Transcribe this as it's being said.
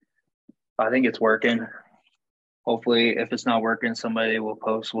I think it's working. Hopefully, if it's not working, somebody will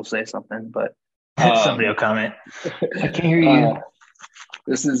post, will say something. But Somebody um, will comment. I can hear uh, you.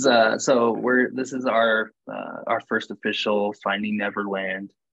 this is our first official Finding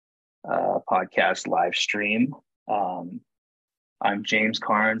Neverland podcast live stream. Um, I'm James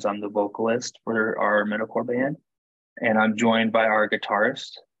Carnes. I'm the vocalist for our metalcore band, and I'm joined by our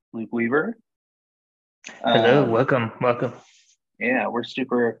guitarist Luke Weaver. Hello, Um, welcome. yeah, we're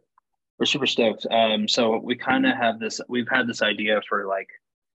super stoked. So we kind of have this. We've had this idea for like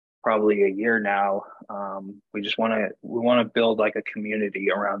probably a year now. We want to build like a community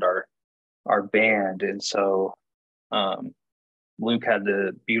around our band, and so um, Luke had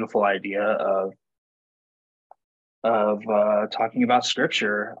the beautiful idea of talking about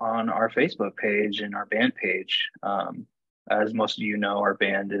scripture on our Facebook page and our band page. As most of you know, our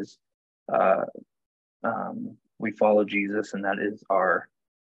band is uh, we follow Jesus, and that is our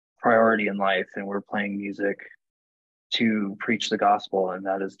priority in life, and we're playing music to preach the gospel, and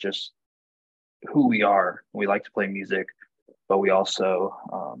that is just who we are. We like to play music, but we also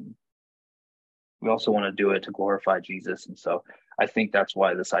want to do it to glorify Jesus. And so I think that's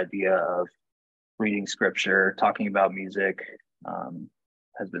why this idea of reading scripture, talking about music,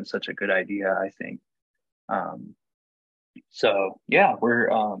 has been such a good idea, I think. Um, so yeah, we're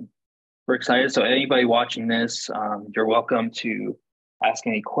excited. So anybody watching this, you're welcome to ask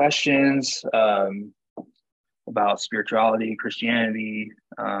any questions about spirituality, Christianity.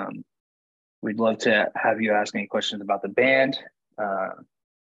 We'd love to have you ask any questions about the band. Uh,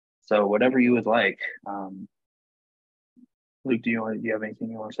 so whatever you would like. Luke, do you have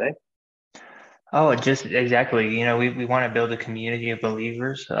anything you want to say? Oh, just exactly. We want to build a community of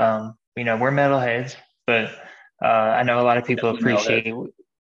believers. We're metalheads, but I know a lot of people Definitely metalhead. appreciate.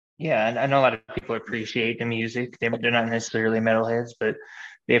 Yeah, I know a lot of people appreciate the music. They're not necessarily metalheads, but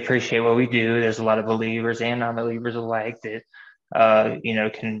they appreciate what we do. There's a lot of believers and non-believers alike that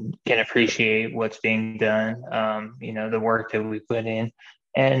can appreciate what's being done. The work that we put in,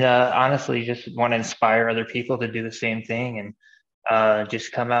 and honestly, just want to inspire other people to do the same thing and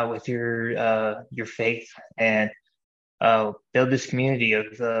just come out with your faith and build this community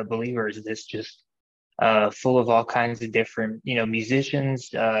of believers that's just full of all kinds of different,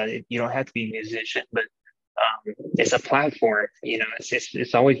 musicians. You don't have to be a musician, but it's a platform.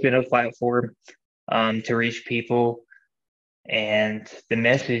 It's always been a platform to reach people, and the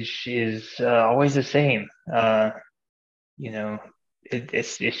message is always the same. You know,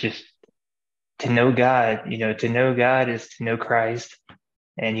 it's just to know God. To know God is to know Christ,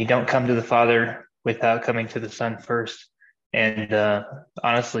 and you don't come to the Father without coming to the Son first. And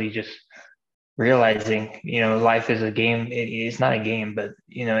honestly, just realizing, life is a game. It's not a game, but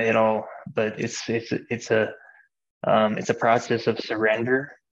it all. But it's a process of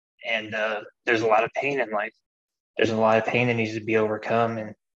surrender, and there's a lot of pain in life. There's a lot of pain that needs to be overcome,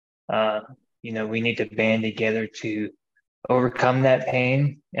 and uh, we need to band together to overcome that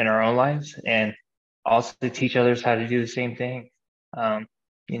pain in our own lives, and also to teach others how to do the same thing. Um,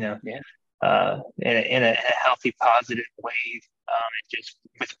 you know, Yeah. in a healthy, positive way, and just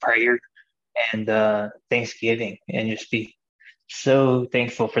with prayer and Thanksgiving, and just be so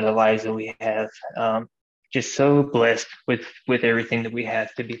thankful for the lives that we have. Just so blessed with everything that we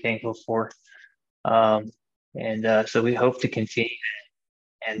have to be thankful for. Um, and so we hope to continue,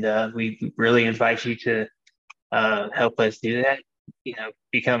 and we really invite you to help us do that.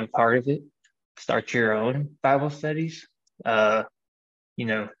 Become a part of it. Start your own Bible studies. Uh, you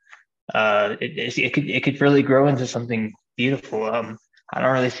know, it could really grow into something beautiful. I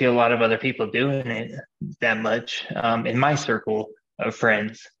don't really see a lot of other people doing it that much in my circle of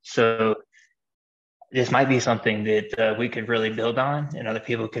friends. So this might be something that we could really build on, and other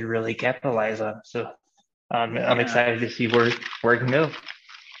people could really capitalize on. So I'm Yeah. excited to see where it can go.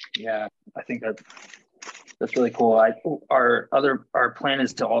 Yeah. I think that's really cool. Our plan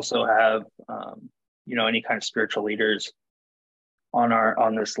is to also have any kind of spiritual leaders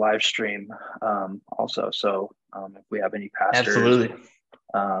on this live stream also. So if we have any pastors, Absolutely.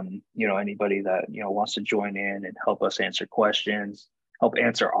 anybody that wants to join in and help us answer questions, help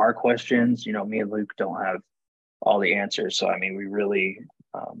answer our questions. Me and Luke don't have all the answers, so I mean, we really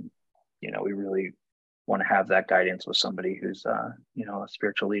want to have that guidance with somebody who's a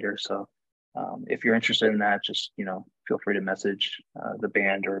spiritual leader. So if you're interested in that, just feel free to message the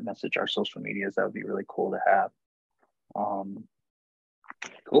band or message our social medias. That would be really cool to have. Um,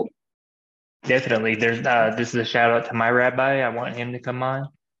 cool. Definitely. This is a shout out to my rabbi. I want him to come on.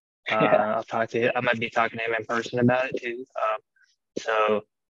 Yeah. I might be talking to him in person about it too. So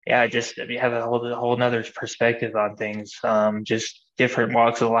yeah, just you have a whole nother perspective on things. Just different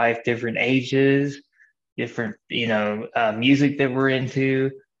walks of life, different ages, different, music that we're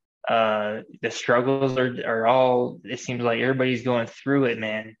into. The struggles are all, it seems like everybody's going through it,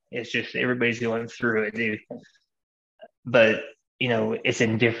 man. It's just everybody's going through it, dude. But, it's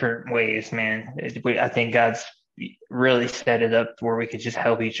in different ways, man. I think God's really set it up where we could just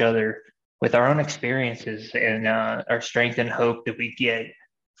help each other with our own experiences and our strength and hope that we get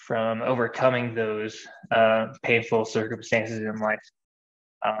from overcoming those painful circumstances in life.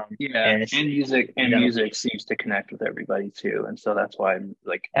 Yeah, And it's, and music seems to connect with everybody too, and so that's why I'm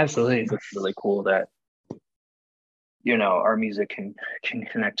like, I absolutely. think it's really cool that our music can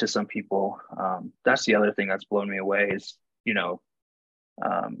connect to some people. That's the other thing that's blown me away is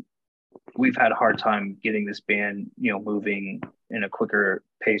um, we've had a hard time getting this band moving in a quicker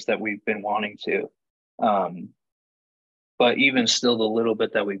pace that we've been wanting to. Um, but even still, the little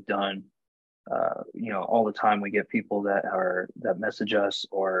bit that we've done, all the time we get people that message us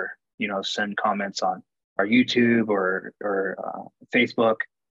or send comments on our YouTube or Facebook,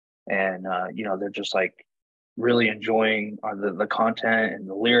 and they're just like really enjoying the content and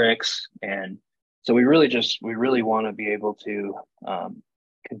the lyrics, and so we really want to be able to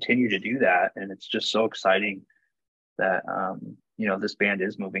continue to do that, and it's just so exciting that this band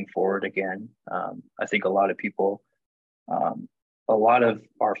is moving forward again. I think um, a lot of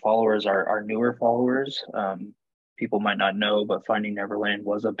our followers are newer followers. People might not know, but Finding Neverland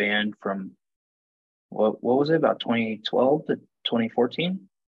was a band from what was it, about 2012 to 2014?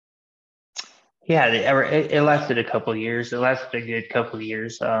 Yeah, it lasted a couple of years. It lasted a good couple of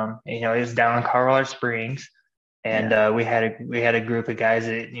years. It was down in Colorado Springs, and Yeah, we had a group of guys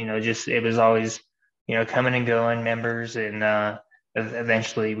that just it was always coming and going members, and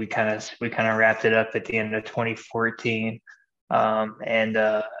eventually we kind of wrapped it up at the end of 2014. And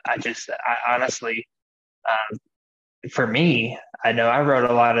I honestly, for me, I know I wrote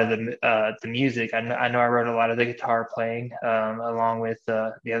a lot of the music. I know I wrote a lot of the guitar playing along with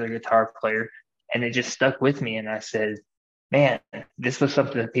the other guitar player, and it just stuck with me. And I said, "Man, this was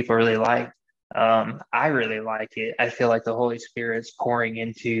something that people really liked. I really like it. I feel like the Holy Spirit's pouring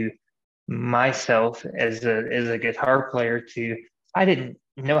into myself as a guitar player. To I didn't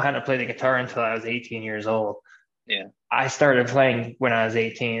know how to play the guitar until I was 18 years old. yeah, I started playing when I was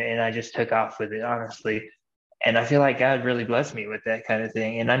 18, and I just took off with it, honestly. And I feel like God really blessed me with that kind of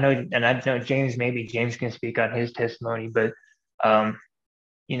thing. And I know James, maybe James can speak on his testimony, but um,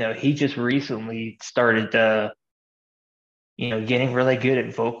 he just recently started, getting really good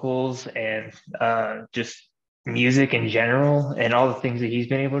at vocals and just music in general and all the things that he's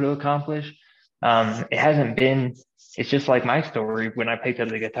been able to accomplish. It hasn't been, it's just like my story. When I picked up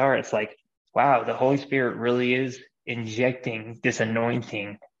the guitar, it's like, wow, the Holy Spirit really is injecting this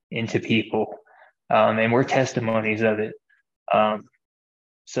anointing into people. And we're testimonies of it. Um,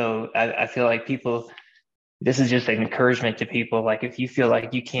 so I feel like this is just an encouragement to people. Like if you feel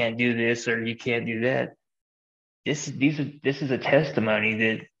like you can't do this or you can't do that, this is a testimony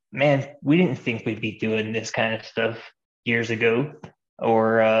that, man, we didn't think we'd be doing this kind of stuff years ago,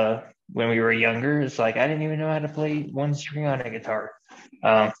 or when we were younger. It's like I didn't even know how to play one string on a guitar.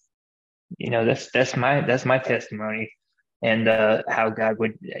 Um, that's my testimony, and how God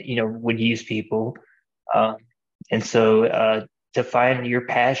would use people. Um, and so to find your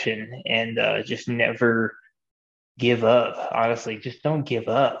passion and just never give up. Honestly, just don't give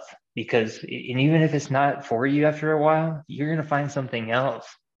up, because and even if it's not for you after a while, you're gonna find something else.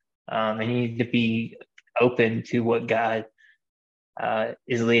 And you need to be open to what God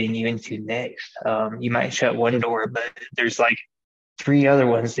is leading you into next. You might shut one door, but there's like three other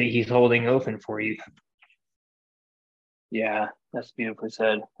ones that He's holding open for you. yeah, that's beautifully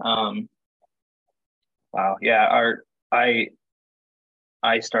said. Wow, yeah, our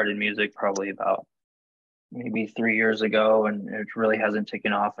I started music probably about maybe 3 years ago, and it really hasn't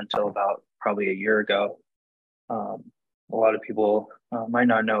taken off until about probably a year ago. Um, a lot of people might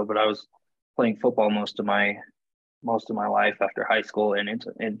not know, but I was playing football most of my life after high school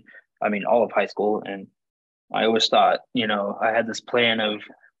and I mean all of high school, and I always thought, I had this plan of,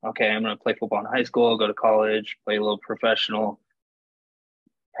 okay, I'm going to play football in high school, go to college, play a little professional,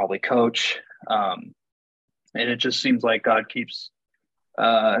 probably coach. And it just seems like God keeps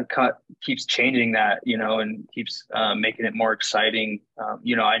changing that, and keeps making it more exciting.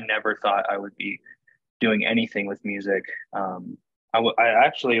 I never thought I would be doing anything with music. I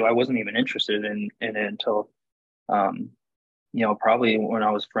wasn't even interested in it until, um, probably when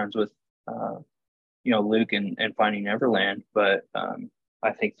I was friends with, uh, Luke and Finding Neverland. But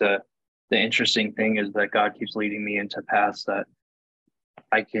I think the interesting thing is that God keeps leading me into paths that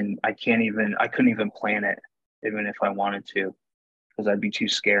I couldn't even plan it, even if I wanted to, because I'd be too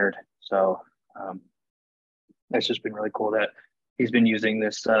scared. So it's just been really cool that he's been using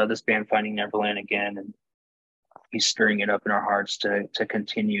this band Finding Neverland again, and he's stirring it up in our hearts to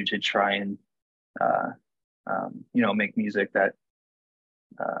continue to try and uh, make music that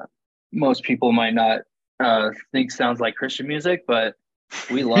most people might not think sounds like Christian music, but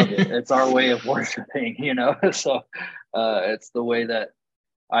we love it. It's our way of worshiping, So it's the way that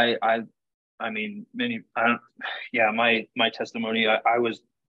I mean, many. I don't. Yeah, my testimony. I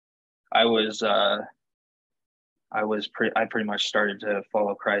pretty much started to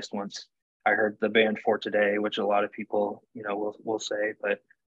follow Christ once I heard the band For Today, which a lot of people, will say. But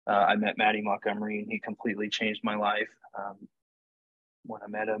I met Matty Montgomery, and he completely changed my life when I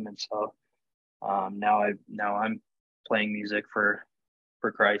met him. And so now I'm playing music for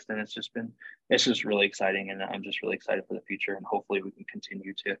Christ, and it's just really exciting, and I'm just really excited for the future, and hopefully we can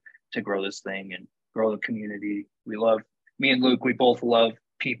continue to grow this thing and grow the community. Me and Luke, we both love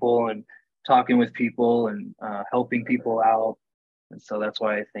people and talking with people and helping people out, and so that's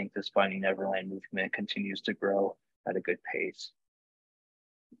why I think this Finding Neverland movement continues to grow at a good pace.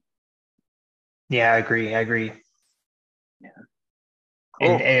 Yeah, I agree. Yeah. Cool.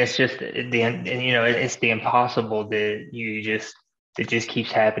 And it's just it's the impossible that it just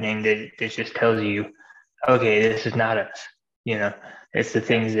keeps happening, that it just tells you, okay, this is not us. It's the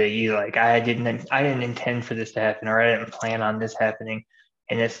things that you like, I didn't intend for this to happen, or I didn't plan on this happening.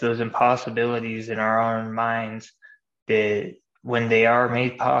 And it's those impossibilities in our own minds that, when they are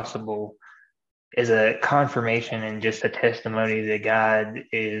made possible, is a confirmation and just a testimony that God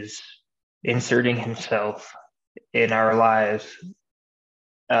is inserting himself in our lives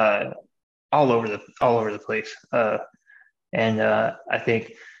all over the place. And I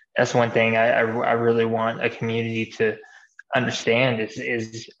think that's one thing I really want a community to understand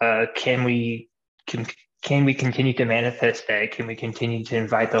is can we continue to manifest that? Can we continue to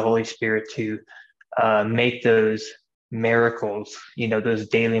invite the Holy Spirit to make those miracles, those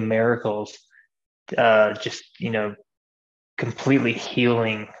daily miracles, just completely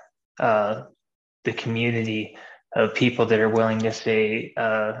healing the community of people that are willing to say,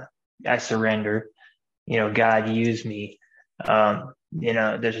 I surrender, God, use me.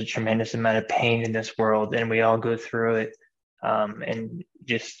 There's a tremendous amount of pain in this world, and we all go through it. And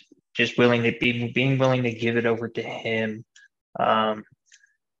just being willing to give it over to him.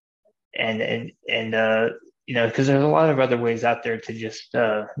 Because there's a lot of other ways out there to just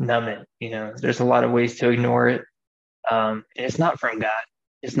numb it. There's a lot of ways to ignore it. And it's not from God.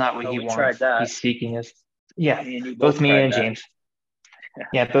 It's not what he wants. He's seeking us. Yeah, both me and James.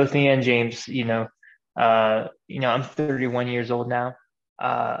 Yeah, both me and James. I'm 31 years old now.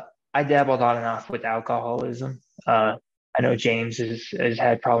 I dabbled on and off with alcoholism. I know James has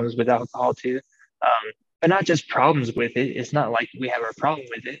had problems with alcohol too, but not just problems with it. It's not like we have a problem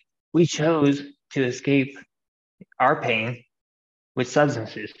with it. We chose to escape our pain with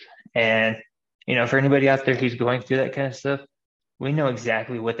substances. And, for anybody out there who's going through that kind of stuff, we know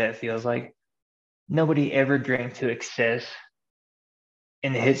exactly what that feels like. Nobody ever drank to excess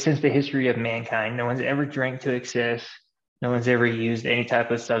since the history of mankind. No one's ever drank to excess. No one's ever used any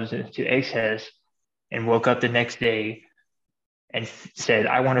type of substance to excess and woke up the next day and said,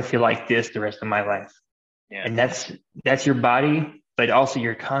 I want to feel like this the rest of my life. Yeah. And that's your body, but also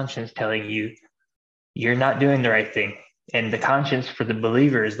your conscience telling you you're not doing the right thing. And the conscience for the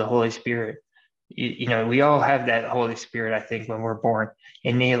believer is the Holy Spirit. We all have that Holy Spirit, I think, when we're born.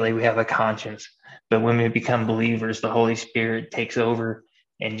 Innately, we have a conscience. But when we become believers, the Holy Spirit takes over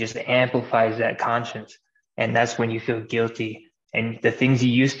and just amplifies that conscience. And that's when you feel guilty. And the things you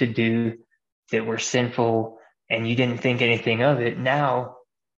used to do that were sinful and you didn't think anything of it, now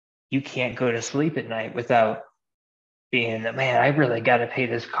you can't go to sleep at night without being, man, I really got to pay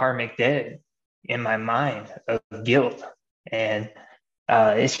this karmic debt in my mind of guilt. And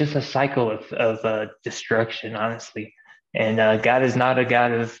it's just a cycle of destruction, honestly. And God is not a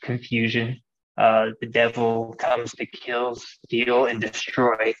God of confusion. The devil comes to kill, steal, and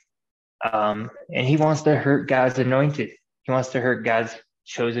destroy. And he wants to hurt God's anointed. He wants to hurt God's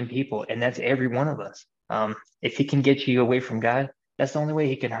chosen people. And that's every one of us. If he can get you away from God, that's the only way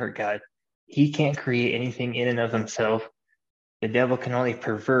he can hurt God. He can't create anything in and of himself. The devil can only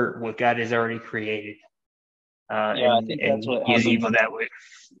pervert what God has already created. I think that's what use evil that way.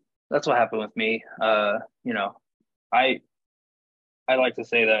 That's what happened with me. I like to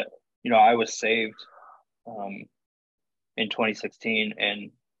say that, I was saved in 2016,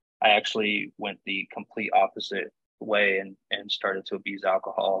 and I actually went the complete opposite way and started to abuse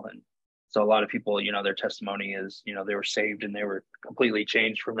alcohol. And So a lot of people, their testimony is, they were saved and they were completely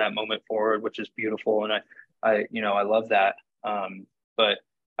changed from that moment forward, which is beautiful. And I love that. But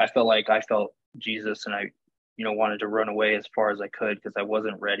I felt Jesus, and I, wanted to run away as far as I could because I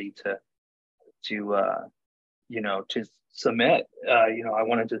wasn't ready to submit.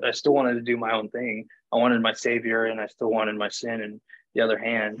 I still wanted to do my own thing. I wanted my savior, and I still wanted my sin in the other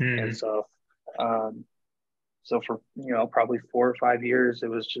hand. Mm-hmm. And so for, probably 4 or 5 years, it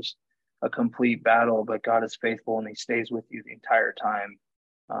was just a complete battle, but God is faithful and he stays with you the entire time.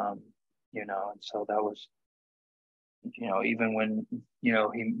 And so that was, even when,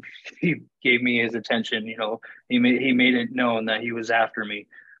 he gave me his attention, he made it known that he was after me.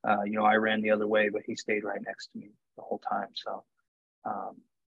 I ran the other way, but he stayed right next to me the whole time. So,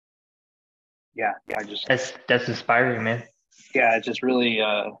 that's inspiring, man. Yeah, it just really,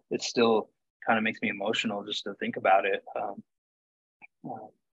 it still kind of makes me emotional just to think about it.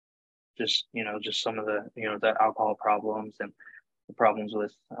 Just some of the, the alcohol problems and the problems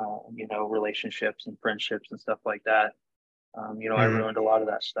with, relationships and friendships and stuff like that. I ruined a lot of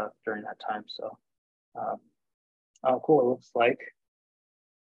that stuff during that time. So, oh, cool. It looks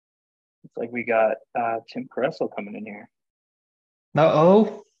like we got Tim Coressel coming in here.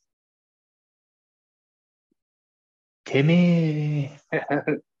 Uh-oh. Timmy.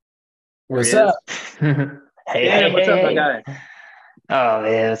 What's up? Hey, what's up, my guy? Oh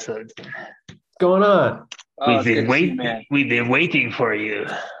man, what's going on? Oh, we've been waiting for you.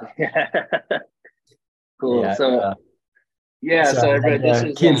 Cool. Yeah, so this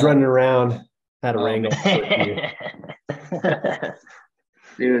is kids running around. Had a wrangle.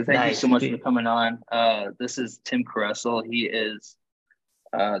 Dude, thank you so much for coming on. This is Tim Coressel. He is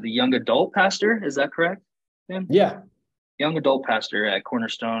the young adult pastor. Is that correct, Tim? Yeah. Young adult pastor at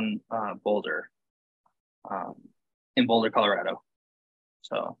Cornerstone Boulder, in Boulder, Colorado.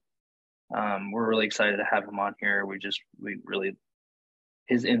 So we're really excited to have him on here.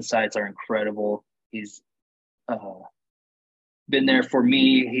 His insights are incredible. He's been there for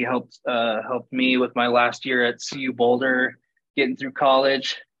me. He helped me with my last year at CU Boulder, getting through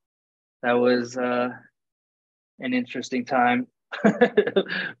college. That was an interesting time.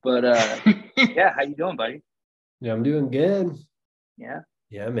 But yeah, how you doing, buddy? Yeah, I'm doing good. Yeah.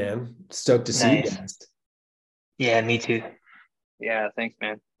 Yeah, man. Stoked to see you guys. Yeah, me too. Yeah, thanks,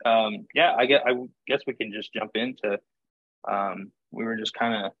 man. Yeah, I guess we can just jump into. We were just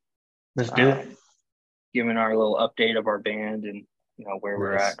kind of let's do it, giving our little update of our band and where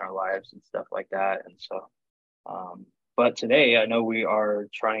we're at in our lives and stuff like that. And so, but today I know we are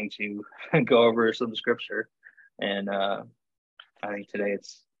trying to go over some scripture, and I think today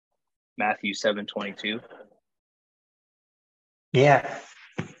it's Matthew 7:22. Yeah.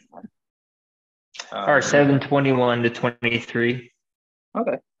 Or 7:21 to 23.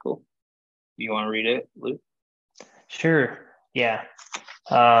 Okay, cool. You want to read it, Luke? Sure. Yeah.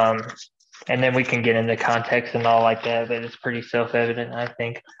 And then we can get into context and all like that, but it's pretty self-evident, I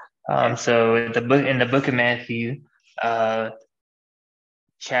think. So in the book of Matthew,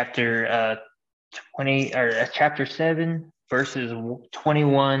 chapter 20 or chapter 7, verses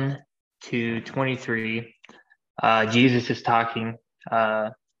 21 to 23, Jesus is talking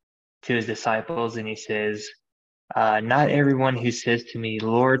to his disciples, and he says, not everyone who says to me,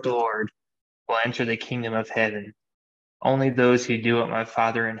 Lord, Lord, will enter the kingdom of heaven. Only those who do what my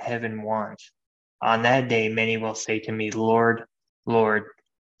Father in heaven wants. On that day, many will say to me, Lord, Lord,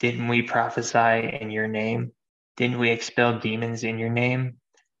 didn't we prophesy in your name? Didn't we expel demons in your name?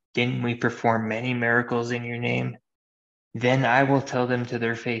 Didn't we perform many miracles in your name? Then I will tell them to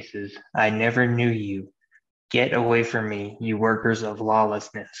their faces, I never knew you. Get away from me, you workers of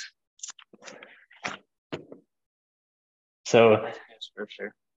lawlessness. So,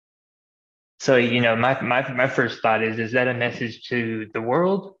 scripture. So, my first thought is that a message to the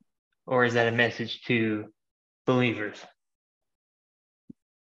world, or is that a message to believers?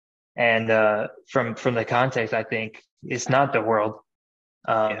 And from the context, I think it's not the world.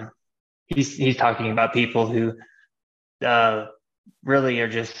 He's talking about people who really are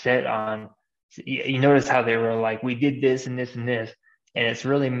just set on. You notice how they were like, we did this and this and this, and it's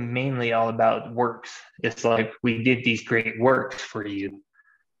really mainly all about works. It's like, we did these great works for you.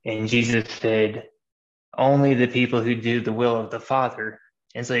 And Jesus said, only the people who do the will of the Father.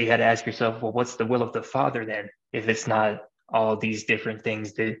 And so you got to ask yourself, well, what's the will of the Father then? If it's not all these different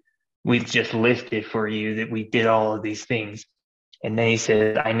things that we've just listed for you, that we did all of these things. And then he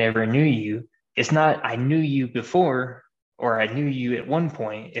says, I never knew you. It's not, I knew you before, or I knew you at one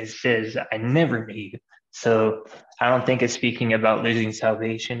point. It says, I never knew you. So I don't think it's speaking about losing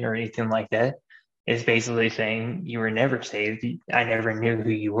salvation or anything like that. It's basically saying you were never saved. I never knew who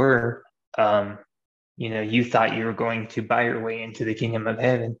you were. you thought you were going to buy your way into the kingdom of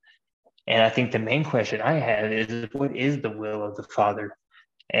heaven. And I think the main question I have is, what is the will of the Father?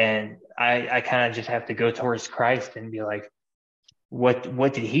 And I kind of just have to go towards Christ and be like,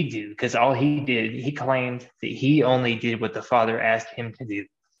 what did he do? Because all he did, he claimed that he only did what the Father asked him to do.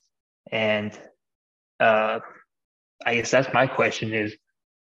 And I guess that's my question is,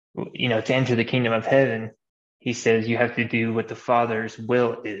 to enter the kingdom of heaven, he says you have to do what the Father's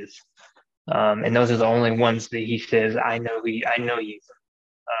will is. And those are the only ones that he says, I know you. I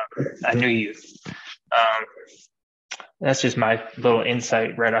knew you. That's just my little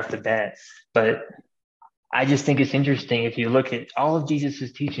insight right off the bat. But I just think it's interesting. If you look at all of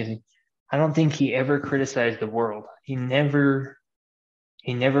Jesus's teachings, I don't think he ever criticized the world. He never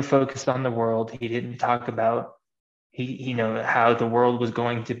focused on the world. He didn't talk about how the world was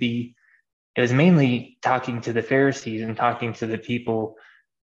going to be. It was mainly talking to the Pharisees and talking to the people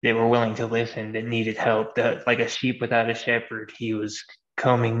that were willing to listen, that needed help. Like a sheep without a shepherd, he was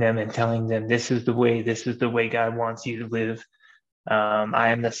combing them and telling them, this is the way God wants you to live. I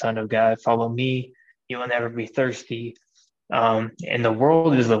am the Son of God. Follow me. You will never be thirsty. And the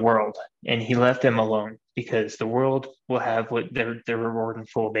world is the world. And he left them alone because the world will have what their reward in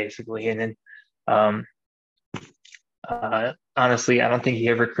full, basically. And then honestly, I don't think he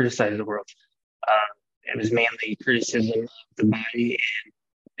ever criticized the world. It was mainly criticism of the body and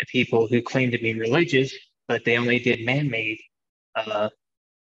the people who claimed to be religious, but they only did man-made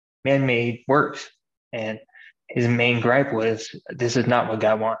works. And his main gripe was, this is not what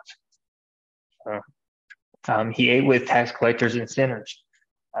God wants. He ate with tax collectors and sinners.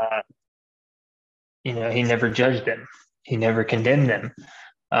 He never judged them. He never condemned them.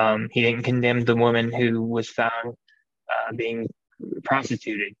 He didn't condemn the woman who was found being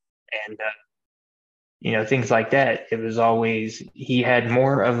prostituted and things like that. It was always, he had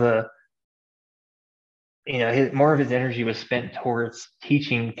more of his energy was spent towards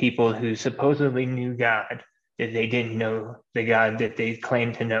teaching people who supposedly knew God that they didn't know the God that they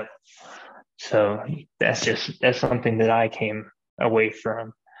claimed to know. So that's something that I came away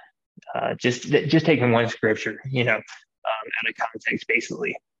from. Just taking one scripture, out of context,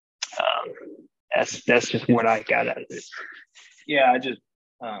 basically. That's just what I got out of it. Yeah,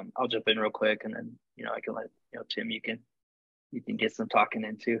 I'll jump in real quick, and then I can let Tim, you can get some talking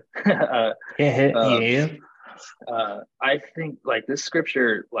into. Yeah. I think like this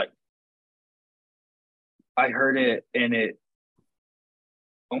scripture, like I heard it and it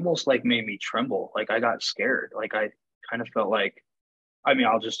almost like made me tremble. Like I got scared. Like I kind of felt like,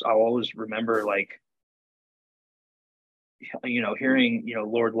 I'll always remember like, hearing,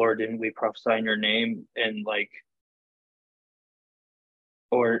 Lord, Lord, didn't we prophesy in your name? And like,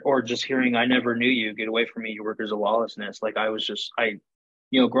 or just hearing, I never knew you, get away from me, you workers of lawlessness. Like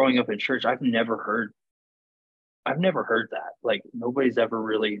growing up in church, I've never heard that. Like nobody's ever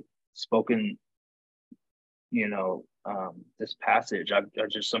really spoken, this passage. I've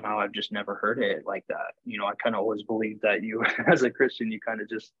just never heard it like that. I kind of always believed that you, as a Christian, you kind of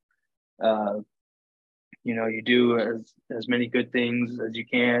just, you do as many good things as you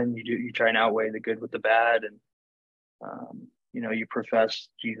can. You try and outweigh the good with the bad, and you profess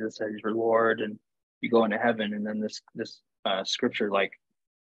Jesus as your Lord, and you go into heaven. And then this scripture like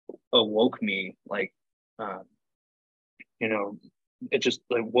awoke me, like it just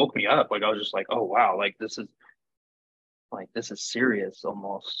like woke me up. Like I was just like, oh wow, like this is serious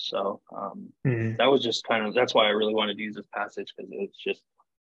almost. So that was just that's why I really wanted to use this passage, because it's just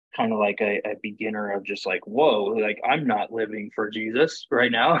kind of like a beginner of just like, whoa, like I'm not living for Jesus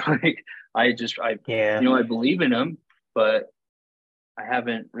right now. Like I believe in him, but I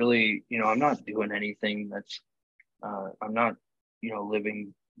haven't really, I'm not doing anything that's I'm not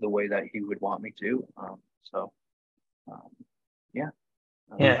living the way that he would want me to. Yeah.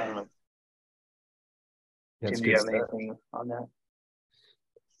 I don't know. Tim, do you have anything on that?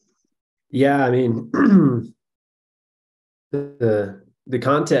 Yeah, I mean, the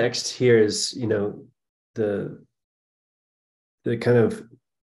context here is, the kind of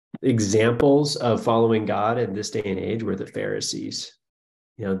examples of following God in this day and age were the Pharisees.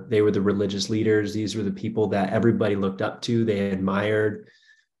 They were the religious leaders. These were the people that everybody looked up to, they admired.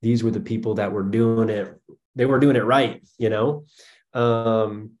 These were the people that were doing it. They were doing it right,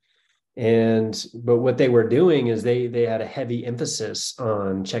 but what they were doing is they had a heavy emphasis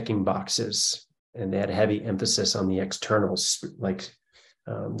on checking boxes, and they had a heavy emphasis on the externals, like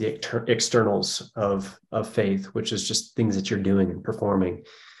externals of faith, which is just things that you're doing and performing.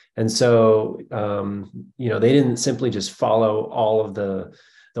 And so, they didn't simply just follow all of the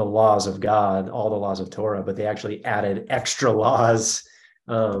laws of God, all the laws of Torah, but they actually added extra laws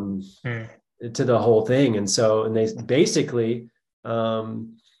to the whole thing. And so, and they basically, they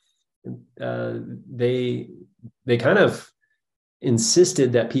kind of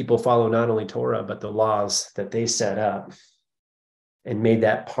insisted that people follow not only Torah, but the laws that they set up, and made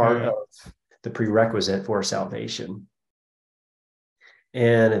that part of the prerequisite for salvation.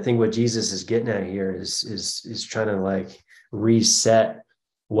 And I think what Jesus is getting at here is trying to like reset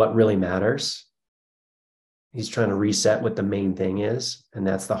what really matters. He's trying to reset what the main thing is, and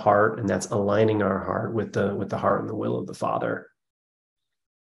that's the heart, and that's aligning our heart with the heart and the will of the Father.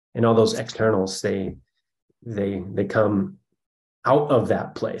 And all those externals, they come out of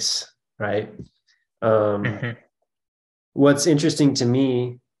that place, right? What's interesting to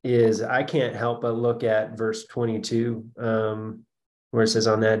me is I can't help but look at verse 22, where it says,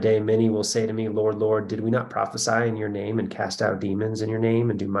 on that day, many will say to me, Lord, Lord, did we not prophesy in your name and cast out demons in your name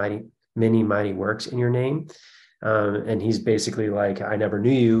and do many mighty works in your name? And he's basically like, I never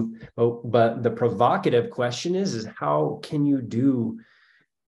knew you. But the provocative question is how can you do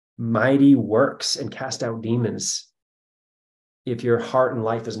mighty works and cast out demons if your heart and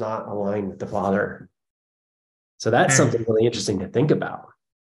life is not aligned with the Father? So that's something really interesting to think about.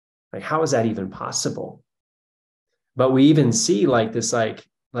 Like, how is that even possible? But we even see like this, like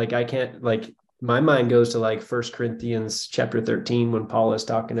I can't, like my mind goes to like 1 Corinthians chapter 13, when Paul is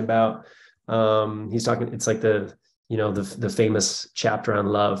talking about, he's talking, it's like the famous chapter on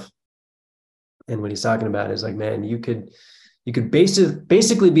love. And what he's talking about is like, man, you could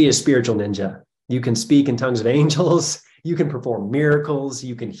basically be a spiritual ninja. You can speak in tongues of angels, you can perform miracles,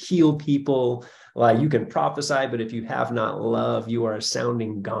 you can heal people, like you can prophesy, but if you have not love, you are a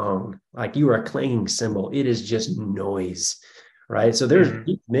sounding gong, like you are a clanging cymbal. It is just noise, right? So there's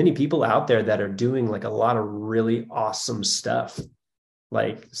many people out there that are doing like a lot of really awesome stuff,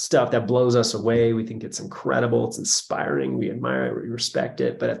 like stuff that blows us away. We think it's incredible, it's inspiring, we admire it, we respect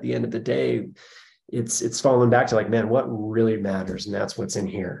it, but at the end of the day, it's falling back to like, man, what really matters? And that's what's in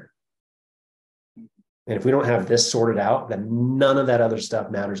here. And if we don't have this sorted out, then none of that other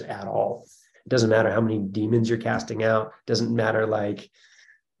stuff matters at all. It doesn't matter how many demons you're casting out. It doesn't matter like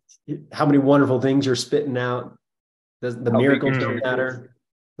how many wonderful things you're spitting out. The miracles don't matter.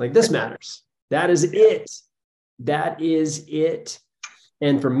 Like this matters. That is it. That is it.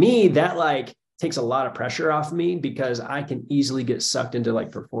 And for me, that like takes a lot of pressure off me, because I can easily get sucked into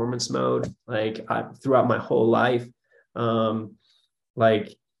like performance mode. Like throughout my whole life,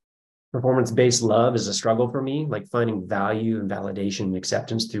 like performance-based love is a struggle for me, like finding value and validation and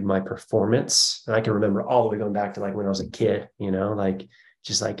acceptance through my performance. And I can remember all the way going back to like when I was a kid, like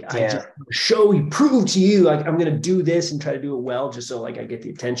just like, I just prove to you, like I'm going to do this and try to do it well, just so like I get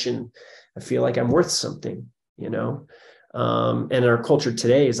the attention. I feel like I'm worth something, and our culture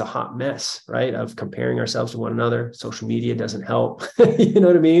today is a hot mess, right? Of comparing ourselves to one another. Social media doesn't help. You know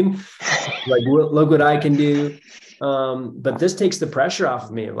what I mean? Like, look what I can do. But this takes the pressure off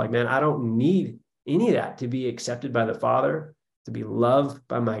of me. Like, man, I don't need any of that to be accepted by the Father, to be loved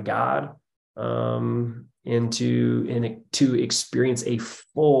by my God, and to experience a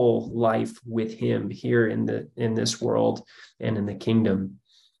full life with Him here in this world and in the kingdom.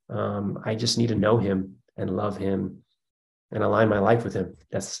 I just need to know Him and love Him and align my life with Him.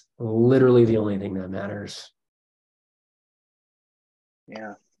 That's literally the only thing that matters.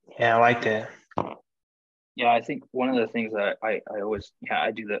 Yeah, I like that. Yeah, I think one of the things that I always,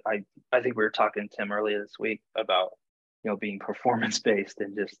 I do that. I think we were talking to Tim earlier this week about, being performance based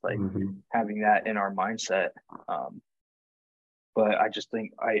and just like having that in our mindset. But I just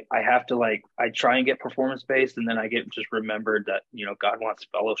think I have to I try and get performance based, and then I get just remembered that, God wants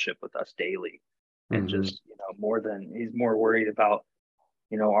fellowship with us daily, and just, he's more worried about,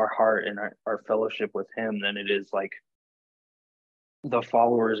 our heart and our fellowship with Him than it is like the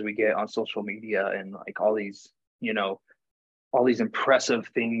followers we get on social media and like all these impressive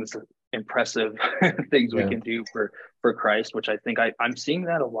things we can do for Christ, which I think I'm seeing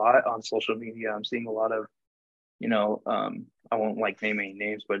that a lot on social media. I'm seeing a lot of, I won't name any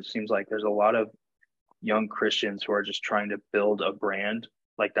names, but it seems like there's a lot of young Christians who are just trying to build a brand.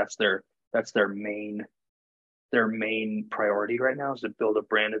 Like that's their main priority right now, is to build a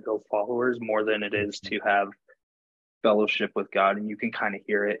brand and build followers more than it is to have fellowship with God. And you can kind of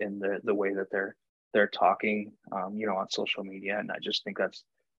hear it in the way that they're talking, on social media. And I just think that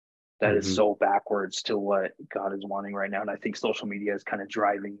is so backwards to what God is wanting right now. And I think social media is kind of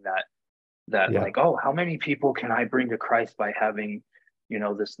driving that like, oh, how many people can I bring to Christ by having,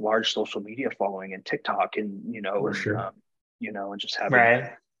 this large social media following and TikTok and, and just having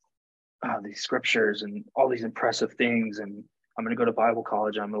these scriptures and all these impressive things. And I'm going to go to Bible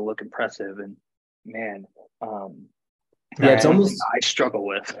college. I'm going to look impressive. And man, Yeah, it's Right. almost I struggle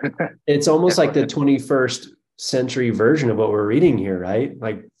with. it's almost like the 21st century version of what we're reading here, right?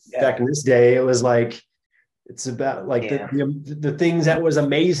 Like Yeah. back in this day, it was like it's about like Yeah. the things that was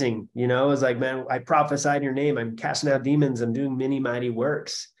amazing, you know. It's like, man, I prophesy in your name, I'm casting out demons, I'm doing many mighty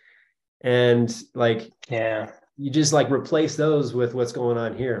works, and like Yeah. you just like replace those with what's going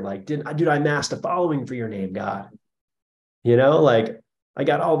on here. Like, dude, I amassed a following for your name, God. You know, like I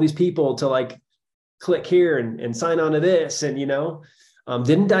got all these people to like click here and sign on to this, and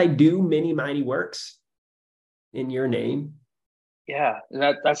didn't I do many mighty works in your name? Yeah.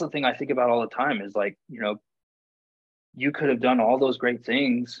 That's the thing I think about all the time is like, you could have done all those great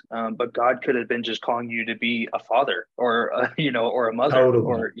things, but God could have been just calling you to be a father or, or a mother Totally.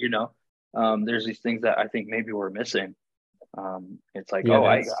 or, there's these things that I think maybe we're missing. It's like, Yeah, oh,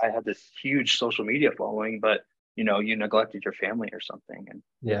 that's I have this huge social media following, but, you neglected your family or something. And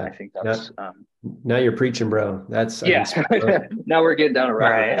yeah. I think Now, that's, now you're preaching, bro. That's I can yeah, speak. now we're getting down a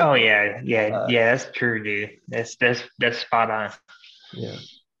rabbit Right. hole. Oh yeah. Yeah. Uh, Yeah. That's true, dude. That's spot on yeah,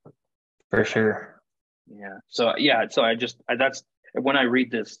 for sure. Yeah. So, yeah. So that's when I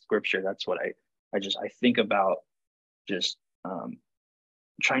read this scripture, that's what I think about just,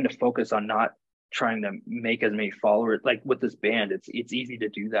 trying to focus on not trying to make as many followers. Like with this band, it's easy to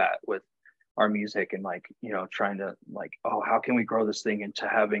do that with our music and like, trying to like, oh, how can we grow this thing into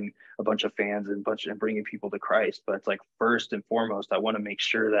having a bunch of fans and bringing people to Christ? But it's like, first and foremost, I want to make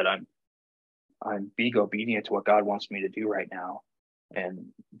sure that I'm being obedient to what God wants me to do right now. And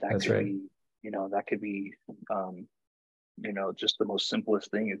that that's could right. be, um, just the most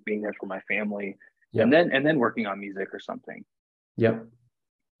simplest thing is being there for my family, and Yep. then working on music or something. Yep.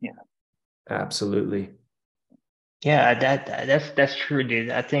 Yeah. Absolutely. Yeah. That's true,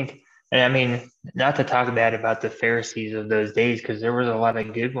 dude. I think, and I mean, not to talk bad about the Pharisees of those days, because there was a lot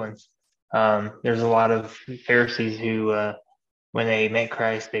of good ones. There's a lot of Pharisees who, when they met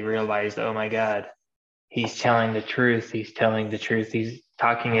Christ, they realized, oh my God, he's telling the truth. He's telling the truth. He's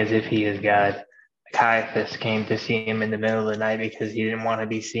talking as if he is God. Caiaphas came to see him in the middle of the night because he didn't want to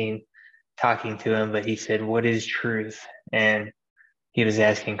be seen talking to him, but he said, what is truth? And he was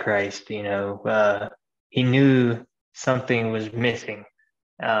asking Christ, he knew something was missing.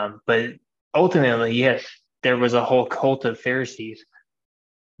 But ultimately, yes, there was a whole cult of Pharisees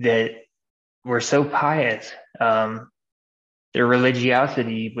that were so pious. Their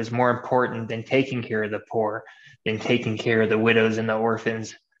religiosity was more important than taking care of the poor, than taking care of the widows and the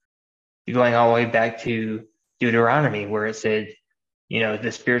orphans. Going all the way back to Deuteronomy, where it said,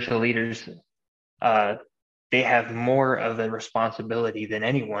 the spiritual leaders, they have more of a responsibility than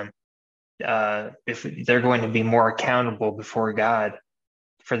anyone. If they're going to be more accountable before God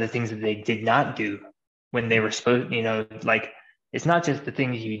for the things that they did not do when they were supposed, like it's not just the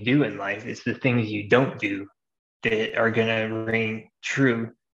things you do in life, it's the things you don't do that are going to ring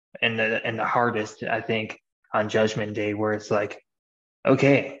true and the hardest, I think, on Judgment Day, where it's like,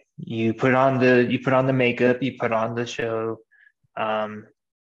 okay, you put on the makeup, you put on the show,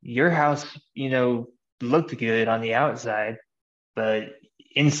 your house, looked good on the outside, but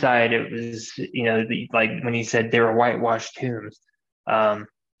inside it was, like when he said they were whitewashed tombs.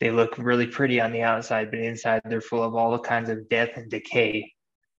 They look really pretty on the outside, but inside they're full of all kinds of death and decay.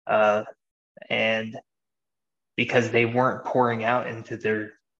 And because they weren't pouring out into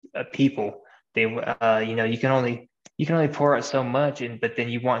their people, they, you can only pour out so much, but then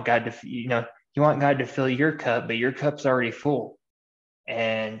you want God to, fill your cup, but your cup's already full,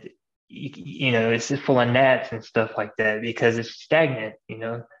 and it's just full of gnats and stuff like that because it's stagnant,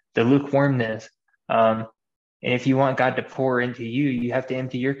 the lukewarmness. And if you want God to pour into you, you have to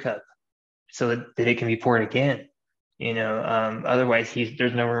empty your cup so that it can be poured again. Otherwise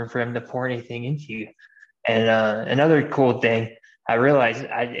there's no room for him to pour anything into you. And another cool thing I realized,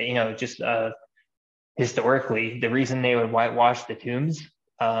 just historically, the reason they would whitewash the tombs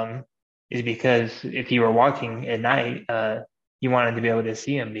is because if you were walking at night, you wanted to be able to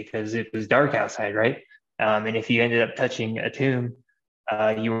see them because it was dark outside, right? And if you ended up touching a tomb,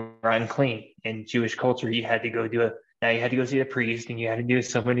 you were unclean. In Jewish culture, you had to go now you had to go see the priest, and you had to do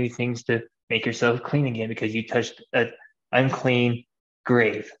so many things to make yourself clean again because you touched an unclean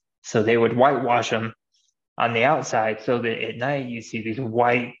grave. So they would whitewash them on the outside so that at night you see these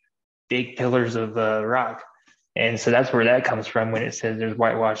white big pillars of rock. And so that's where that comes from when it says there's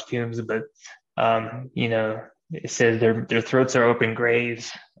whitewashed tombs. But it says their throats are open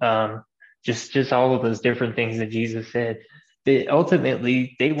graves. Just all of those different things that Jesus said. That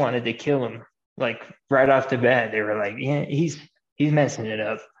ultimately they wanted to kill him, like right off the bat. They were like, yeah, he's messing it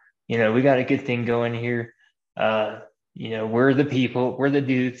up. We got a good thing going here. We're the people, we're the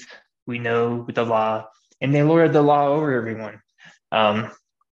dudes. We know the law. and they lorded the law over everyone. And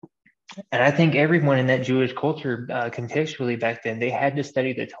I think everyone in that Jewish culture, contextually back then, they had to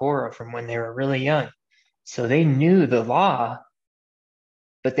study the Torah from when they were really young. So they knew the law,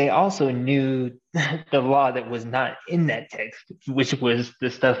 but they also knew the law that was not in that text, which was the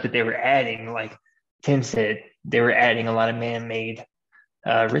stuff that they were adding. Like Tim said, they were adding a lot of man-made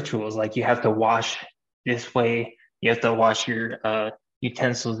rituals, like you have to wash this way, you have to wash your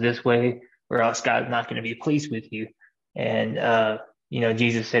utensils this way, or else God's not going to be pleased with you. And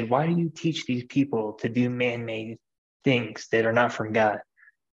Jesus said, "Why do you teach these people to do man-made things that are not from God?"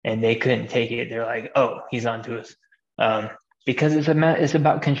 And they couldn't take it. They're like, "Oh, he's on to us," because it's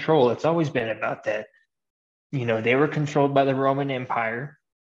about control. It's always been about that. They were controlled by the Roman Empire,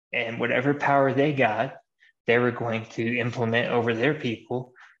 and whatever power they got, they were going to implement over their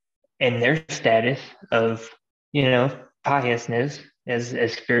people, and their status of piousness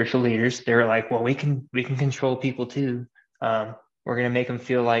as spiritual leaders. They were like, well, we can control people too. We're going to make them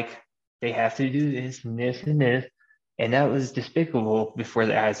feel like they have to do this and this and this, and that was despicable before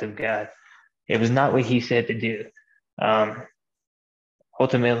the eyes of God. It was not what he said to do.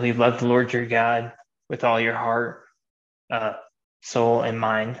 Ultimately, love the Lord your God with all your heart, soul, and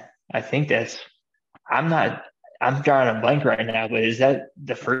mind. I think I'm drawing a blank right now, but is that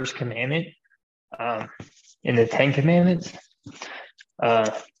the first commandment in the 10 Commandments?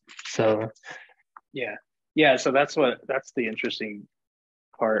 So So that's the interesting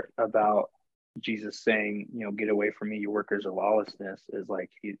part about Jesus saying, get away from me, you workers of lawlessness, is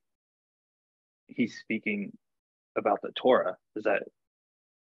like he's speaking about the Torah. Is that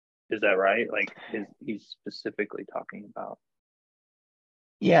right? Like he's specifically talking about.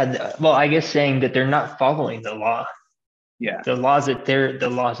 Yeah, well, I guess saying that they're not following the law. Yeah. The laws that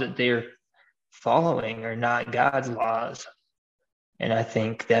they're following are not God's laws. And I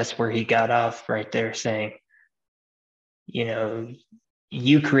think that's where he got off right there, saying,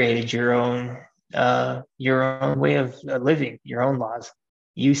 you created your own way of living, your own laws.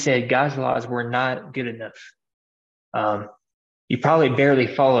 You said God's laws were not good enough. You probably barely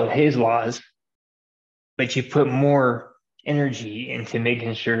followed his laws, but you put more energy into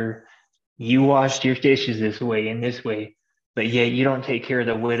making sure you washed your dishes this way and this way, but yet you don't take care of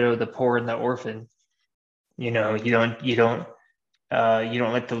the widow, the poor, and the orphan. You don't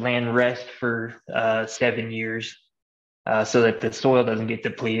let the land rest for 7 years so that the soil doesn't get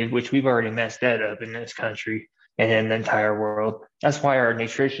depleted, which we've already messed that up in this country and in the entire world. That's why our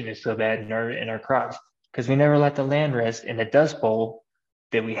nutrition is so bad in our crops, because we never let the land rest. In the Dust Bowl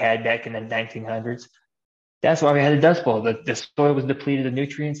that we had back in the 1900s, that's why we had a Dust Bowl. The soil was depleted of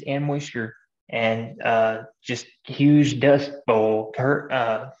nutrients and moisture, and just huge Dust Bowl,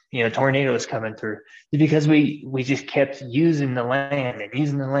 tornadoes coming through, because we just kept using the land,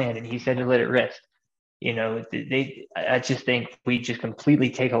 and he said to let it rest. I just think we just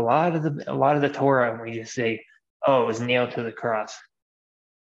completely take a lot of the Torah and we just say, oh, it was nailed to the cross.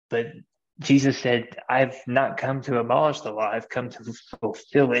 But Jesus said, I've not come to abolish the law, I've come to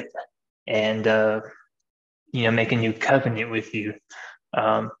fulfill it and make a new covenant with you.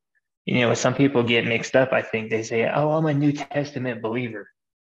 Some people get mixed up. I think they say, oh, I'm a New Testament believer,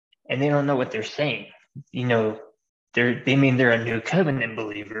 and they don't know what they're saying. They mean they're a new covenant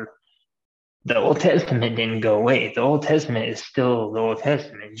believer. The Old Testament didn't go away. The Old Testament is still the Old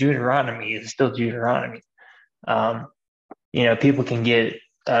Testament. Deuteronomy is still Deuteronomy. People can get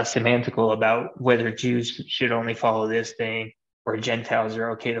semantical about whether Jews should only follow this thing or Gentiles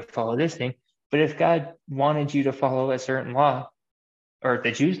are okay to follow this thing. But if God wanted you to follow a certain law, or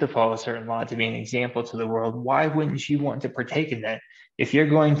the Jews to follow a certain law to be an example to the world, why wouldn't you want to partake in that? If you're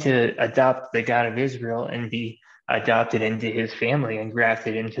going to adopt the God of Israel and be adopted into his family and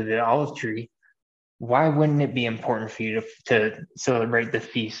grafted into the olive tree, why wouldn't it be important for you to celebrate the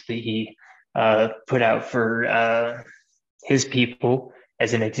feast that he put out for his people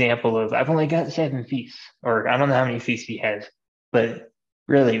as an example of, I've only got 7 feasts, or I don't know how many feasts he has, but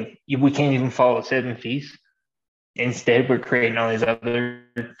really, we can't even follow 7 feasts. Instead, we're creating all these other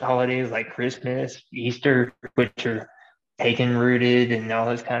holidays like Christmas, Easter, which are pagan rooted and all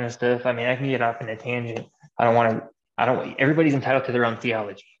this kind of stuff. I mean, I can get off in a tangent. Everybody's entitled to their own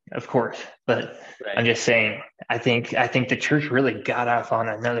theology, of course, but right. I'm just saying, I think the church really got off on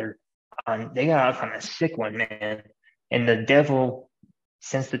they got off on a sick one, man. And the devil,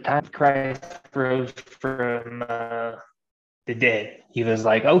 since the time Christ rose from the dead, he was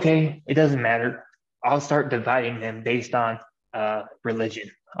like, okay, it doesn't matter. I'll start dividing them based on religion.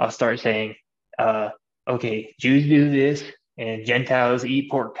 I'll start saying, okay, Jews do this and Gentiles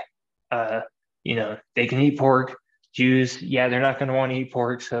eat pork. They can eat pork. Jews, they're not going to want to eat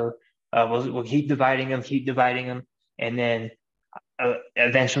pork. So we'll keep dividing them, and then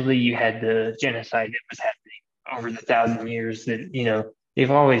eventually you had the genocide that was happening over the 1,000 years. That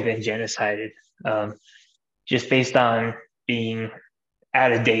they've always been genocided, just based on being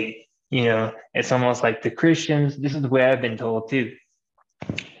out of date. It's almost like the Christians. This is the way I've been told too.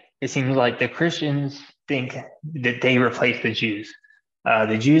 It seems like the Christians think that they replaced the Jews.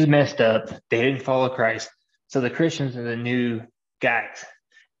 The Jews messed up. They didn't follow Christ. So the Christians are the new guys.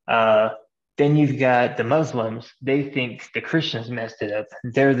 Then you've got the Muslims. They think the Christians messed it up.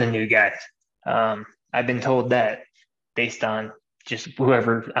 They're the new guys. I've been told that based on just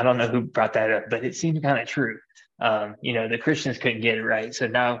whoever, I don't know who brought that up, but it seems kind of true. The Christians couldn't get it right. So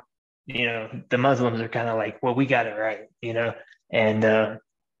now, the Muslims are kind of like, well, we got it right, and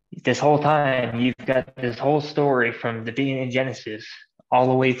this whole time you've got this whole story from the beginning of Genesis all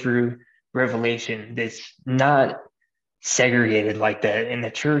the way through Revelation that's not segregated like that. And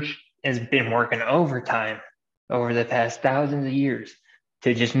the church has been working overtime over the past thousands of years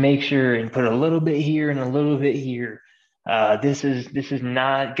to just make sure and put a little bit here and a little bit here. This is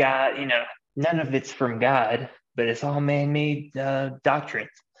not God, none of it's from God, but it's all man-made doctrine.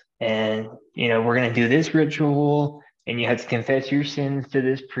 And, we're going to do this ritual, and you have to confess your sins to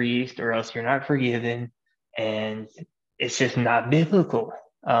this priest or else you're not forgiven. And it's just not biblical.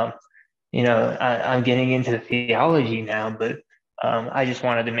 I'm getting into theology now, but I just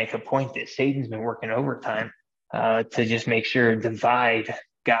wanted to make a point that Satan's been working overtime to just make sure divide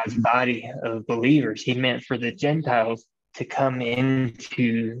God's body of believers. He meant for the Gentiles to come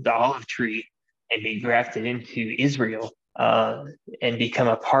into the olive tree and be grafted into Israel and become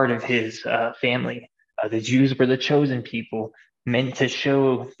a part of his family. The Jews were the chosen people, meant to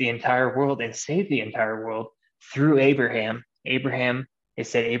show the entire world and save the entire world through Abraham. It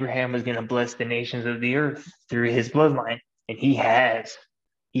said Abraham was going to bless the nations of the earth through his bloodline. And he has.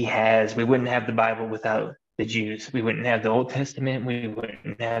 We wouldn't have the Bible without the Jews. We wouldn't have the Old Testament. We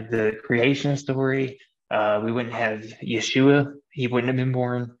wouldn't have the creation story. We wouldn't have Yeshua. He wouldn't have been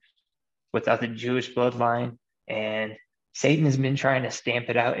born without the Jewish bloodline. And Satan has been trying to stamp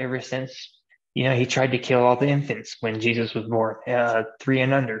it out ever since. He tried to kill all the infants when Jesus was born, 3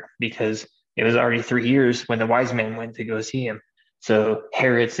 and under, because it was already 3 years when the wise men went to go see him. So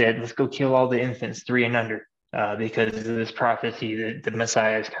Herod said, let's go kill all the infants 3 and under because of this prophecy that the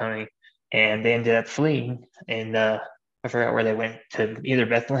Messiah is coming. And they ended up fleeing. And I forgot where they went, to either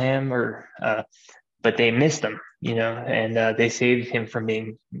Bethlehem or, but they missed him, and they saved him from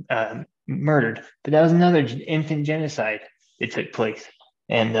being murdered. But that was another infant genocide that took place.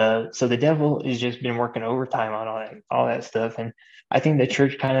 And so the devil has just been working overtime on all that stuff. And I think the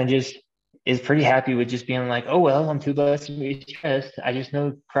church kind of just is pretty happy with just being like, oh, well, I'm too blessed to be stressed. I just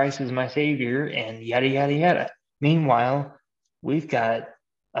know Christ is my savior and yada, yada, yada. Meanwhile, we've got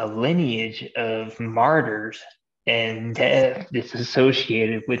a lineage of martyrs and death that's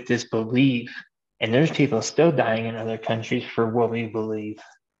associated with this belief. And there's people still dying in other countries for what we believe.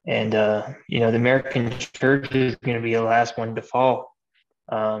 And, the American church is going to be the last one to fall.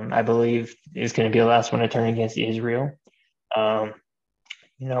 I believe it's going to be the last one to turn against Israel.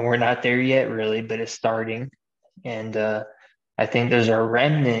 We're not there yet, really, but it's starting. And I think there's a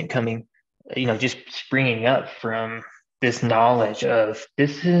remnant coming, just springing up from this knowledge of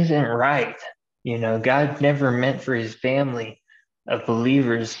this isn't right. God never meant for his family of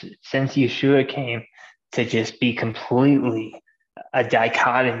believers since Yeshua came to just be completely a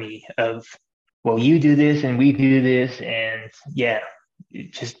dichotomy of, well, you do this and we do this. And yeah,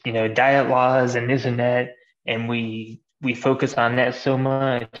 just, diet laws and this and that. And we focus on that so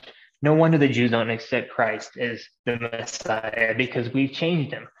much. No wonder the Jews don't accept Christ as the Messiah, because we've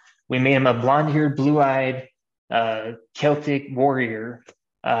changed him. We made him a blonde-haired, blue-eyed Celtic warrior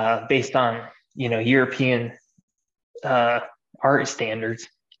based on, European art standards.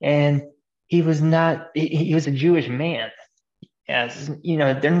 And he was not, he was a Jewish man. As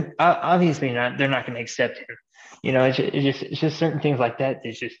they're obviously not, they're not going to accept him. It's just certain things like that.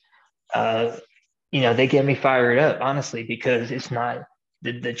 It's just, they get me fired up, honestly, because it's not,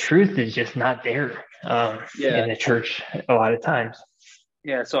 the truth is just not there in the church a lot of times.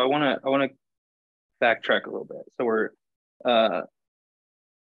 Yeah. So I want to backtrack a little bit. So we're,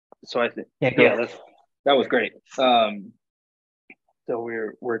 so I think, that was great. So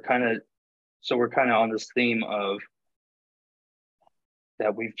we're kind of on this theme of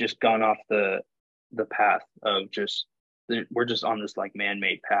that we've just gone off the path of we're just on this like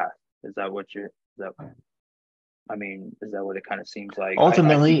man-made path. Is that what is that what it kind of seems like?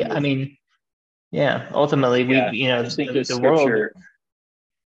 Ultimately, ultimately we, I just think the world.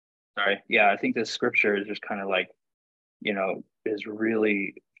 Sorry. Yeah. I think the scripture is just kind of like, is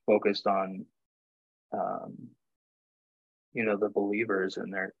really focused on, the believers,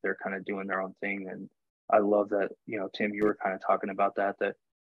 and they're kind of doing their own thing. And I love that, Tim, you were kind of talking about that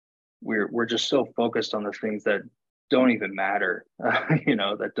we're just so focused on the things that don't even matter,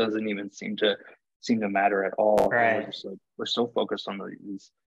 that doesn't even seem to matter at all. Right. We're so focused on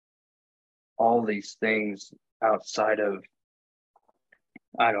all these things outside of,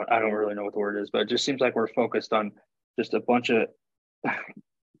 I don't really know what the word is, but it just seems like we're focused on just a bunch of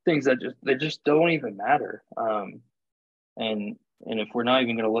things that just don't even matter. And if we're not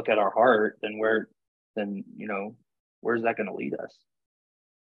even going to look at our heart, then where's that going to lead us?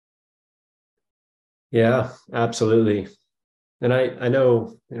 Yeah, absolutely. And I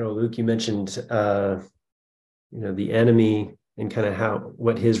know, Luke, you mentioned, the enemy and kind of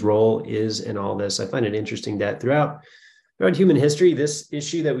what his role is in all this. I find it interesting that throughout human history, this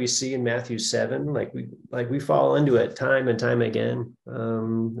issue that we see in Matthew 7, we fall into it time and time again.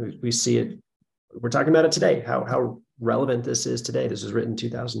 We see it. We're talking about it today, how relevant this is today. This was written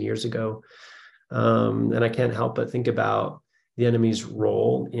 2,000 years ago. And I can't help but think about the enemy's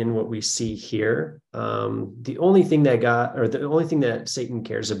role in what we see here. The only thing that Satan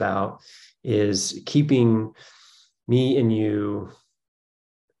cares about is keeping me and you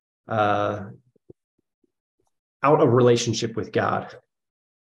out of relationship with God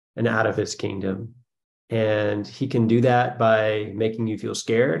and out of his kingdom. And he can do that by making you feel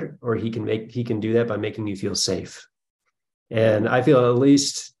scared, or he can do that by making you feel safe. And I feel, at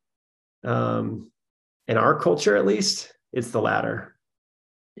least in our culture, at least, it's the latter.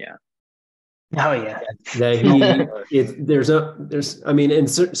 Yeah. Oh yeah. That in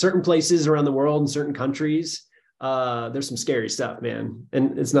certain places around the world, in certain countries, there's some scary stuff, man.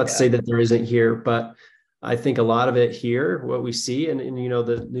 And it's not to say that there isn't here, but I think a lot of it here, what we see, and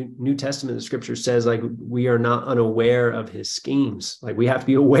the New Testament, the scripture says, we are not unaware of his schemes. We have to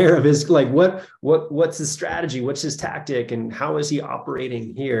be aware of his, what's his strategy, what's his tactic, and how is he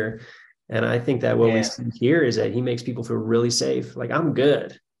operating here? And I think that what we see here is that he makes people feel really safe. I'm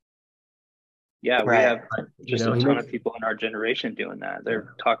good. Yeah, we have just a ton of people in our generation doing that.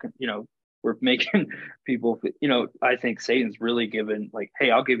 They're talking, we're making people, I think Satan's really given, hey,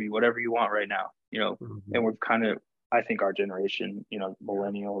 I'll give you whatever you want right now, and we've kind of, I think our generation,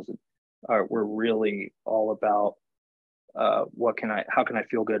 millennials, we're really all about how can I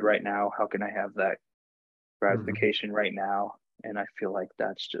feel good right now? How can I have that gratification right now? And I feel like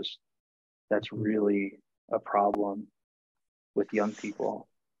that's really a problem with young people.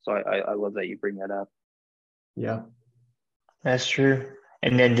 So I love that you bring that up. Yeah, that's true.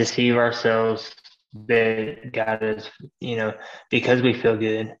 And then deceive ourselves that God is, because we feel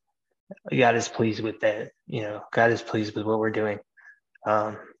good, God is pleased with that. God is pleased with what we're doing,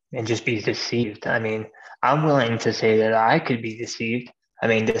 and just be deceived. I mean, I'm willing to say that I could be deceived. I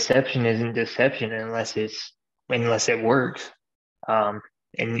mean, deception isn't deception unless it works. And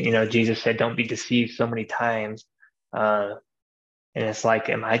Jesus said, "Don't be deceived," so many times. And it's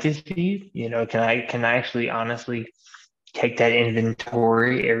am I deceived? Can I actually honestly take that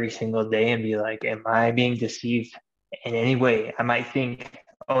inventory every single day and be am I being deceived in any way? I might think,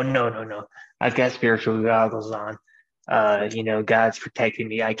 oh, no, I've got spiritual goggles on. God's protecting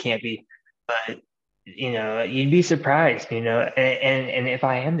me. I can't be. But, you'd be surprised, and if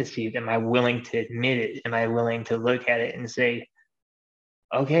I am deceived, am I willing to admit it? Am I willing to look at it and say,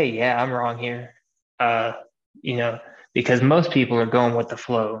 okay, yeah, I'm wrong here? Because most people are going with the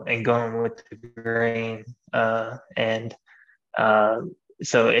flow and going with the grain, and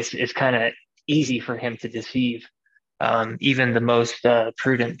so it's kind of easy for him to deceive even the most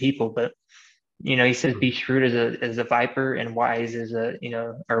prudent people. But he says, "Be shrewd as a viper and wise as be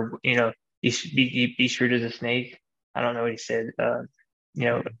shrewd as a snake." I don't know what he said,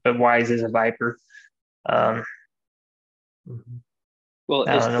 but wise as a viper. Well,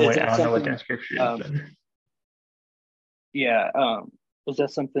 I don't know what that scripture is. Yeah. Is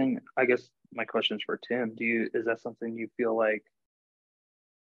that something, I guess my question is for Tim. Is that something you feel like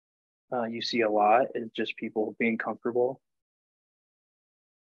you see a lot, is just people being comfortable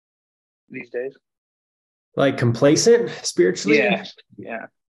these days? Complacent spiritually? Yeah.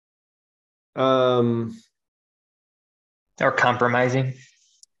 Or compromising?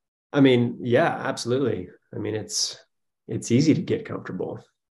 I mean, yeah, absolutely. I mean, it's easy to get comfortable,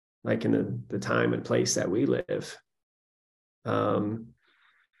 in the time and place that we live. And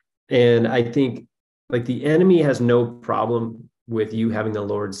I think the enemy has no problem with you having the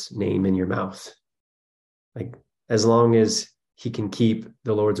Lord's name in your mouth, as long as he can keep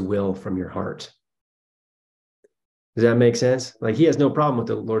the Lord's will from your heart. Does that make sense? He has no problem with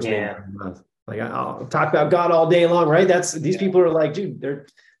the Lord's name in your mouth. Like I'll talk about God all day long, right? These people are like, dude, they're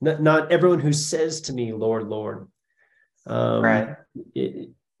not everyone who says to me, Lord, Lord. Right.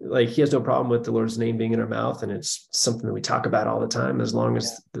 Like he has no problem with the Lord's name being in our mouth, and it's something that we talk about all the time, as long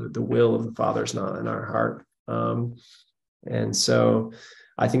as the will of the Father is not in our heart. And so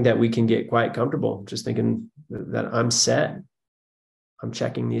I think that we can get quite comfortable just thinking that I'm set. I'm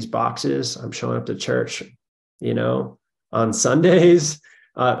checking these boxes. I'm showing up to church, on Sundays.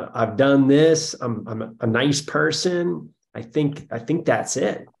 I've done this. I'm a nice person. I think that's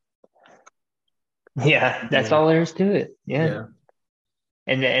it. Yeah, that's all there is to it. Yeah.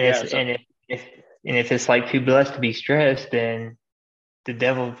 And if it's like too blessed to be stressed, then the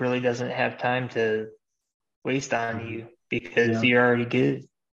devil really doesn't have time to waste on you because you're already good.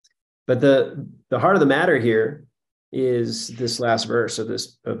 But the heart of the matter here is this last verse of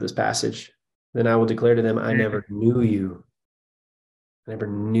this passage. Then I will declare to them, I never knew you. I never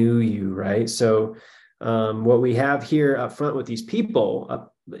knew you, right? So what we have here up front with these people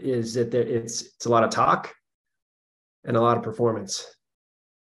is that it's a lot of talk and a lot of performance.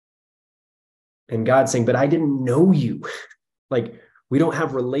 And God's saying, but I didn't know you. Like, we don't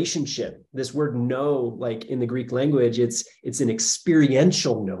have relationship. This word know, like in the Greek language, it's an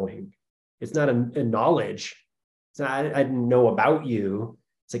experiential knowing. It's not a knowledge. It's not, I didn't know about you.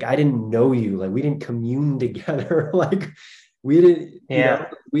 It's like, I didn't know you. Like, we didn't commune together. Like, we didn't,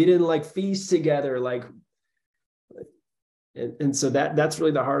 we didn't like feast together. Like, and so that's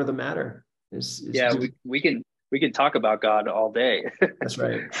really the heart of the matter. We can talk about God all day. That's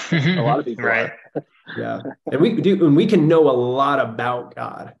right. A lot of people right. are. Yeah. And we can know a lot about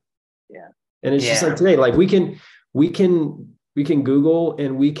God. Yeah. And it's just like today, like we can Google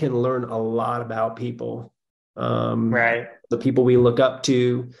and we can learn a lot about people. Right. The people we look up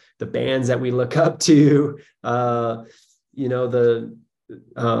to, the bands that we look up to, the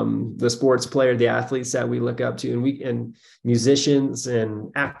sports player, the athletes that we look up to, and musicians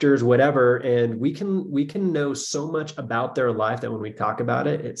and actors, whatever. And we can know so much about their life that when we talk about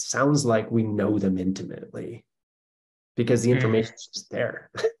it, it sounds like we know them intimately because the information is just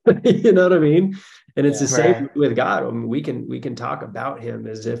there. You know what I mean? And it's the same with God. I mean, we can talk about him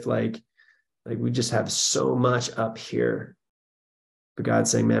as if like we just have so much up here, but God's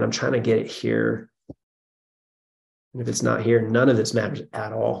saying, man, I'm trying to get it here. And if it's not here, none of this matters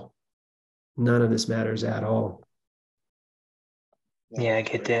at all. None of this matters at all. Yeah, I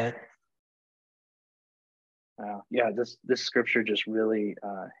get that. This scripture just really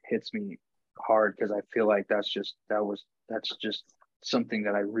hits me hard because I feel like that's just something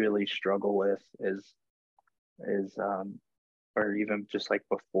that I really struggle with is or even just like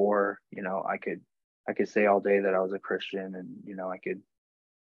before, I could say all day that I was a Christian, and I could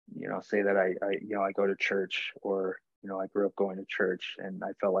say that I go to church, or I grew up going to church, and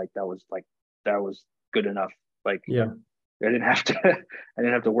I felt like that was good enough. Like, I didn't have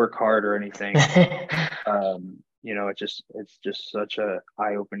to work hard or anything. It's just such a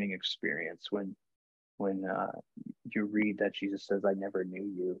eye-opening experience when you read that Jesus says, I never knew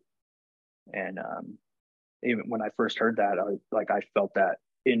you. And even when I first heard that, I felt that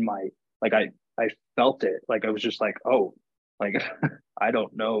in my, I felt it. Like, I was just like, oh, like, I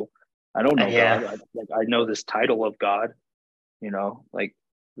don't know God. I know this title of God, like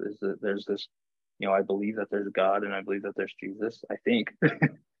there's this, I believe that there's God, and I believe that there's Jesus, I think.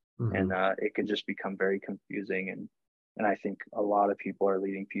 And it can just become very confusing. And I think a lot of people are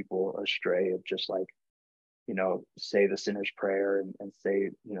leading people astray of just like, say the sinner's prayer and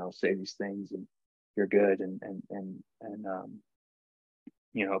say these things, and you're good, and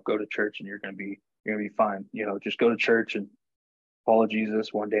go to church and you're gonna be fine. Just go to church and follow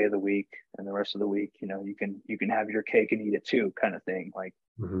Jesus one day of the week, and the rest of the week, you can have your cake and eat it too, kind of thing. Like,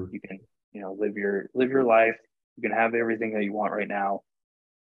 you can, live your life. You can have everything that you want right now,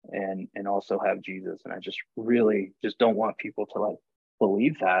 and also have Jesus. And I just really just don't want people to like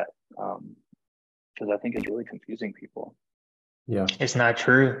believe that, because I think it's really confusing people. Yeah, it's not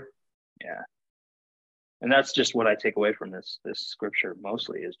true. Yeah, and that's just what I take away from this scripture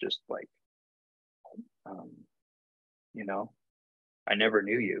mostly, is just like, I never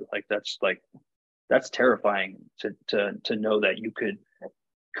knew you. Like, that's terrifying to know that you could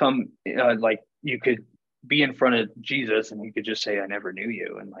come, like you could be in front of Jesus and you could just say, I never knew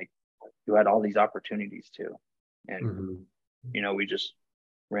you. And like, you had all these opportunities too. And, we just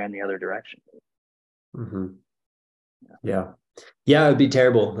ran the other direction. Yeah. It'd be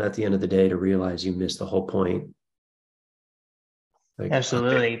terrible at the end of the day to realize you missed the whole point. Like,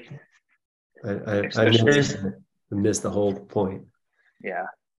 absolutely. I missed the whole point. Yeah.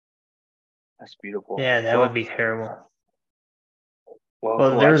 That's beautiful. Yeah, that would be terrible.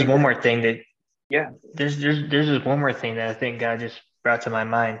 Well, there's one more thing that Yeah. There's just one more thing that I think God just brought to my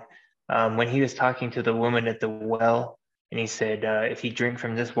mind. When he was talking to the woman at the well, and he said, "If you drink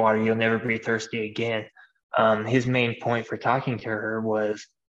from this water, you'll never be thirsty again." His main point for talking to her was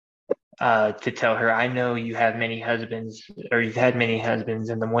to tell her, "I know you have many husbands, or you've had many husbands,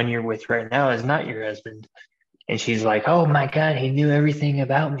 and the one you're with right now is not your husband." And she's like, "Oh my God, he knew everything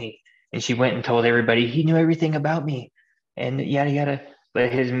about me." And she went and told everybody he knew everything about me, and yada yada.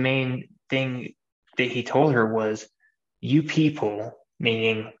 But his main thing that he told her was, "You people,"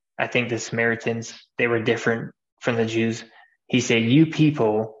 meaning I think the Samaritans, they were different from the Jews. He said, "You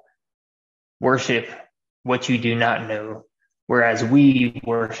people worship what you do not know, whereas we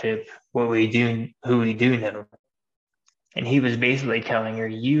worship what we do, who we do know." And he was basically telling her,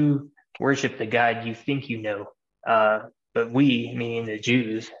 "You worship the God you think you know, but we, meaning the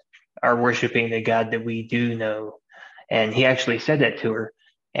Jews, are worshiping the God that we do know." And he actually said that to her.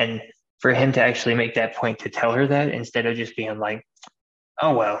 And for him to actually make that point to tell her that, instead of just being like,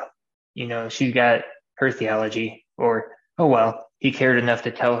 "Oh, well, she's got her theology," or, "Oh, well, he cared enough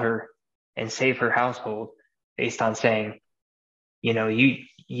to tell her and save her household," based on saying,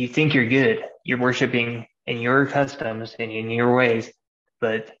 you think you're good, you're worshiping in your customs and in your ways,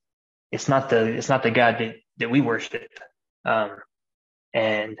 but it's not the God that we worship. Um,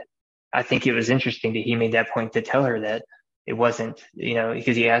 and I think it was interesting that he made that point to tell her that it wasn't,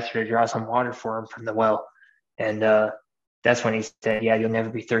 because he asked her to draw some water for him from the well. And that's when he said, "Yeah, you'll never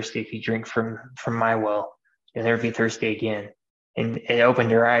be thirsty if you drink from my well. You'll never be thirsty again." And it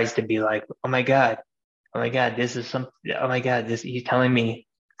opened her eyes to be like, oh my God, this is oh my God, he's telling me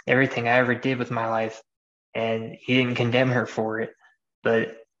everything I ever did with my life. And he didn't condemn her for it,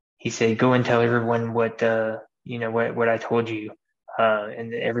 but he said, "Go and tell everyone what I told you."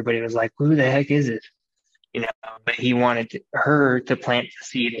 And everybody was like, "Who the heck is this?" you know, but he wanted her to plant the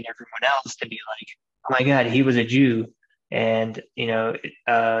seed in everyone else to be like, "Oh my God, he was a Jew. And,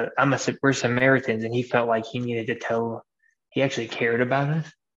 we're Samaritans." And he felt like he needed to he actually cared about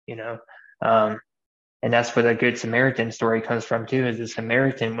us, you know. Um, and that's where the Good Samaritan story comes from too, is the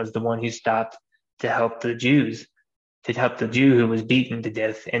Samaritan was the one who stopped to help the Jews, to help the Jew who was beaten to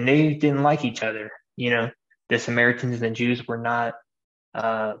death. And they didn't like each other, The Samaritans and the Jews were not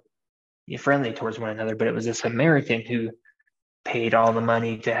uh, friendly towards one another, but it was a Samaritan who paid all the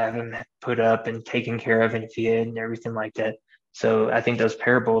money to have him put up and taken care of and fed and everything like that. So I think those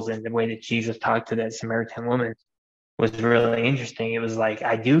parables and the way that Jesus talked to that Samaritan woman was really interesting. It was like,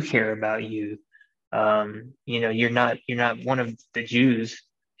 "I do care about you. You're not one of the Jews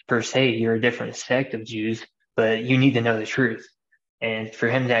per se. You're a different sect of Jews, but you need to know the truth." And for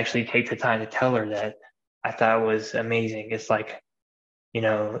him to actually take the time to tell her that, I thought was amazing. It's like, you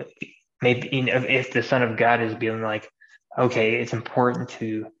know, maybe if the Son of God is being like, "Okay, it's important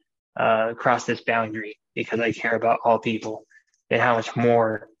to cross this boundary because I care about all people," then how much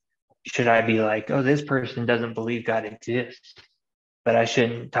more should I be like, "Oh, this person doesn't believe God exists, but I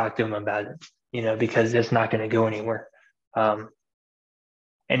shouldn't talk to him about it," because it's not going to go anywhere. Um,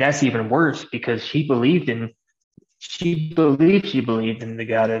 and that's even worse because she believed in the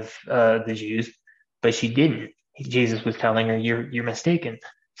God of the Jews, but she didn't. Jesus was telling her, "You're mistaken."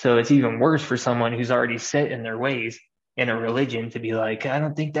 So it's even worse for someone who's already set in their ways in a religion to be like, "I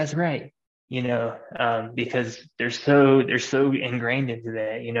don't think that's right," because they're so ingrained into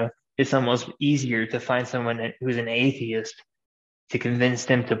that. It's almost easier to find someone who's an atheist to convince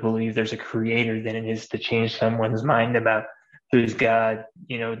them to believe there's a creator than it is to change someone's mind about who's God,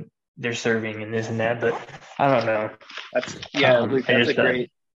 they're serving and this and that. But I don't know. Luke, I that's a just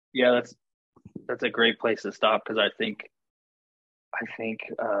great, yeah, that's a great place to stop, because I think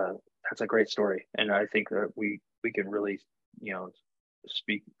that's a great story, and I think that we could really,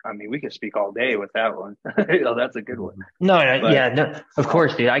 speak. I mean, we could speak all day with that one. That's a good one. no, But yeah, no, of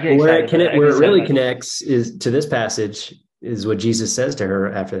course, dude. I get Where excited. where it really connects is to this passage is what Jesus says to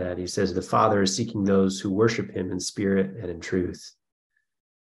her after that. He says, "The Father is seeking those who worship him in spirit and in truth."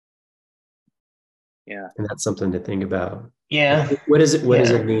 yeah, And that's something to think about. Yeah. What does it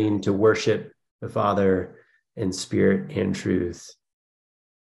Yeah. mean to worship the Father in spirit and truth?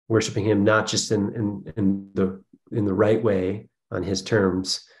 Worshiping him not just in the right way on his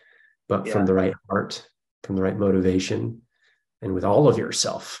terms, but from the right heart, from the right motivation, and with all of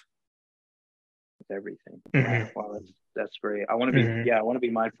yourself. everything. Mm-hmm. Wow, that's great. I want to be, Mm-hmm. I want to be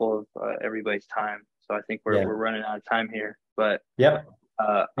mindful of everybody's time. So I think we're running out of time here. But Yep.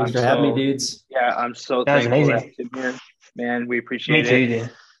 Thanks for having me, dudes. Yeah, I'm so That was thankful to amazing. have Tim here, man. We Me appreciate too, it.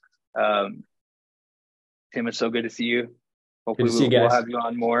 dude. Tim, it's so good to see you. Good Hopefully to see you we'll guys. have you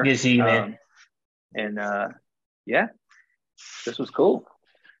on more. Good to see you, man. And yeah, this was cool.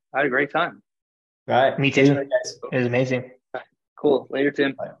 I had a great time. All right. Me too. It was amazing. Cool. Later,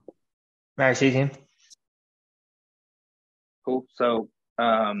 Tim. Bye. All right, see you, Tim. Cool. So,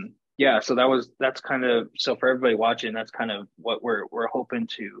 yeah, so that's kind of, so for everybody watching, that's kind of what we're hoping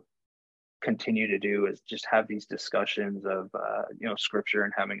to continue to do, is just have these discussions of, scripture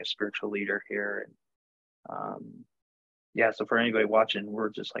and having a spiritual leader here. And, yeah, so for anybody watching, we're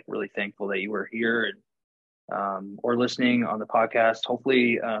just like really thankful that you were here and, or listening on the podcast.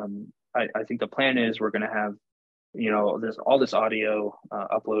 Hopefully, I think the plan is we're going to have, all this audio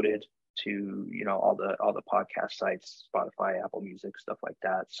uploaded to, all the podcast sites, Spotify, Apple Music, stuff like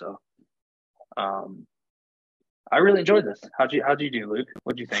that. So I really enjoyed this. How'd you do, Luke?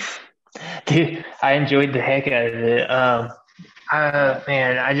 What'd you think? Dude, I enjoyed the heck out of it.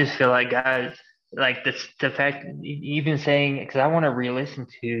 Man, I just feel like guys, like the fact even saying, because I want to re-listen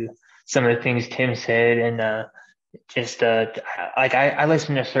to some of the things Tim said, and like I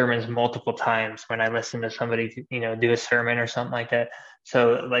listen to sermons multiple times when I listen to somebody do a sermon or something like that.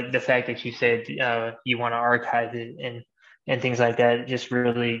 So like the fact that you said you want to archive it and things like that just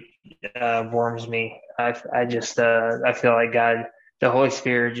really warms me. I just I feel like God, the Holy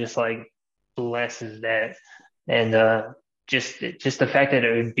Spirit, just like blesses that, and just the fact that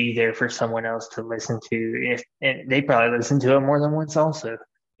it would be there for someone else to listen to, and they probably listen to it more than once also,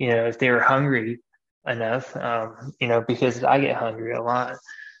 if they were hungry enough, because I get hungry a lot,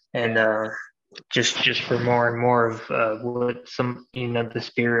 and just for more and more of what the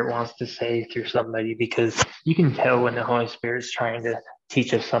Spirit wants to say through somebody, because you can tell when the Holy Spirit's trying to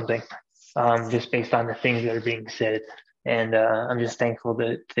teach us something, just based on the things that are being said. And I'm just thankful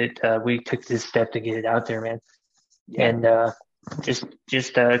that we took this step to get it out there, man. Yeah. And just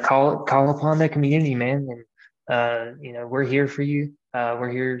call upon the community, man. And we're here for you.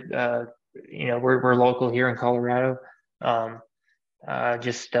 We're here. We're local here in Colorado.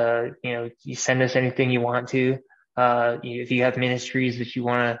 You send us anything you want to. If you have ministries that you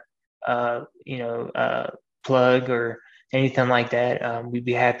want to, plug or anything like that, we'd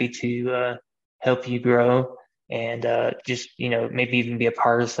be happy to help you grow, and maybe even be a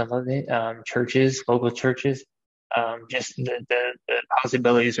part of some of it. Churches, local churches. Just the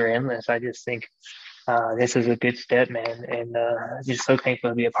possibilities are endless. I just think this is a good step, man, and just so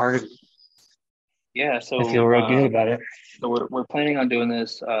thankful to be a part of it. Yeah, so I feel real good about it. So we're planning on doing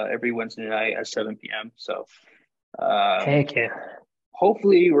this every Wednesday night at 7 p.m. So heck yeah.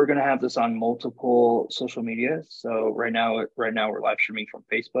 Hopefully we're gonna have this on multiple social media. So right now we're live streaming from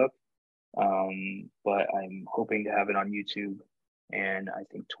Facebook, but I'm hoping to have it on YouTube and I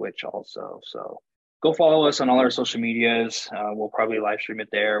think Twitch also. So go follow us on all our social medias. We'll probably live stream it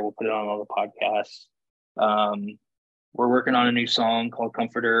there. We'll put it on all the podcasts. We're working on a new song called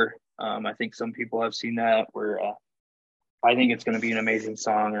Comforter. I think some people have seen that. I think it's going to be an amazing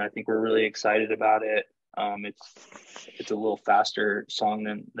song, and I think we're really excited about it. It's a little faster song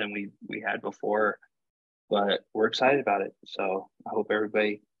than we had before, but we're excited about it. So I hope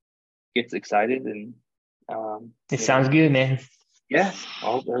everybody gets excited, and it sounds good, man. Yeah, I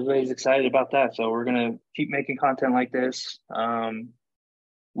hope everybody's excited about that. So we're gonna keep making content like this.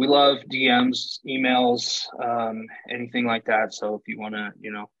 We love DMs, emails, anything like that. So if you want to,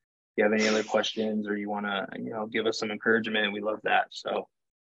 if you have any other questions or you want to, give us some encouragement, we love that. So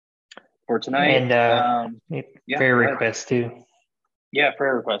for tonight, and prayer requests too. Yeah,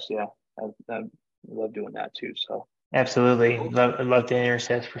 prayer requests. Yeah, I love doing that too. So absolutely, love to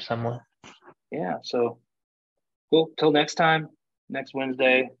intercede for someone. Yeah. So cool. Till next time, next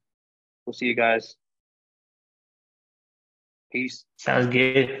Wednesday. We'll see you guys. Peace. Sounds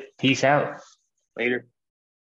good. Peace out. Later.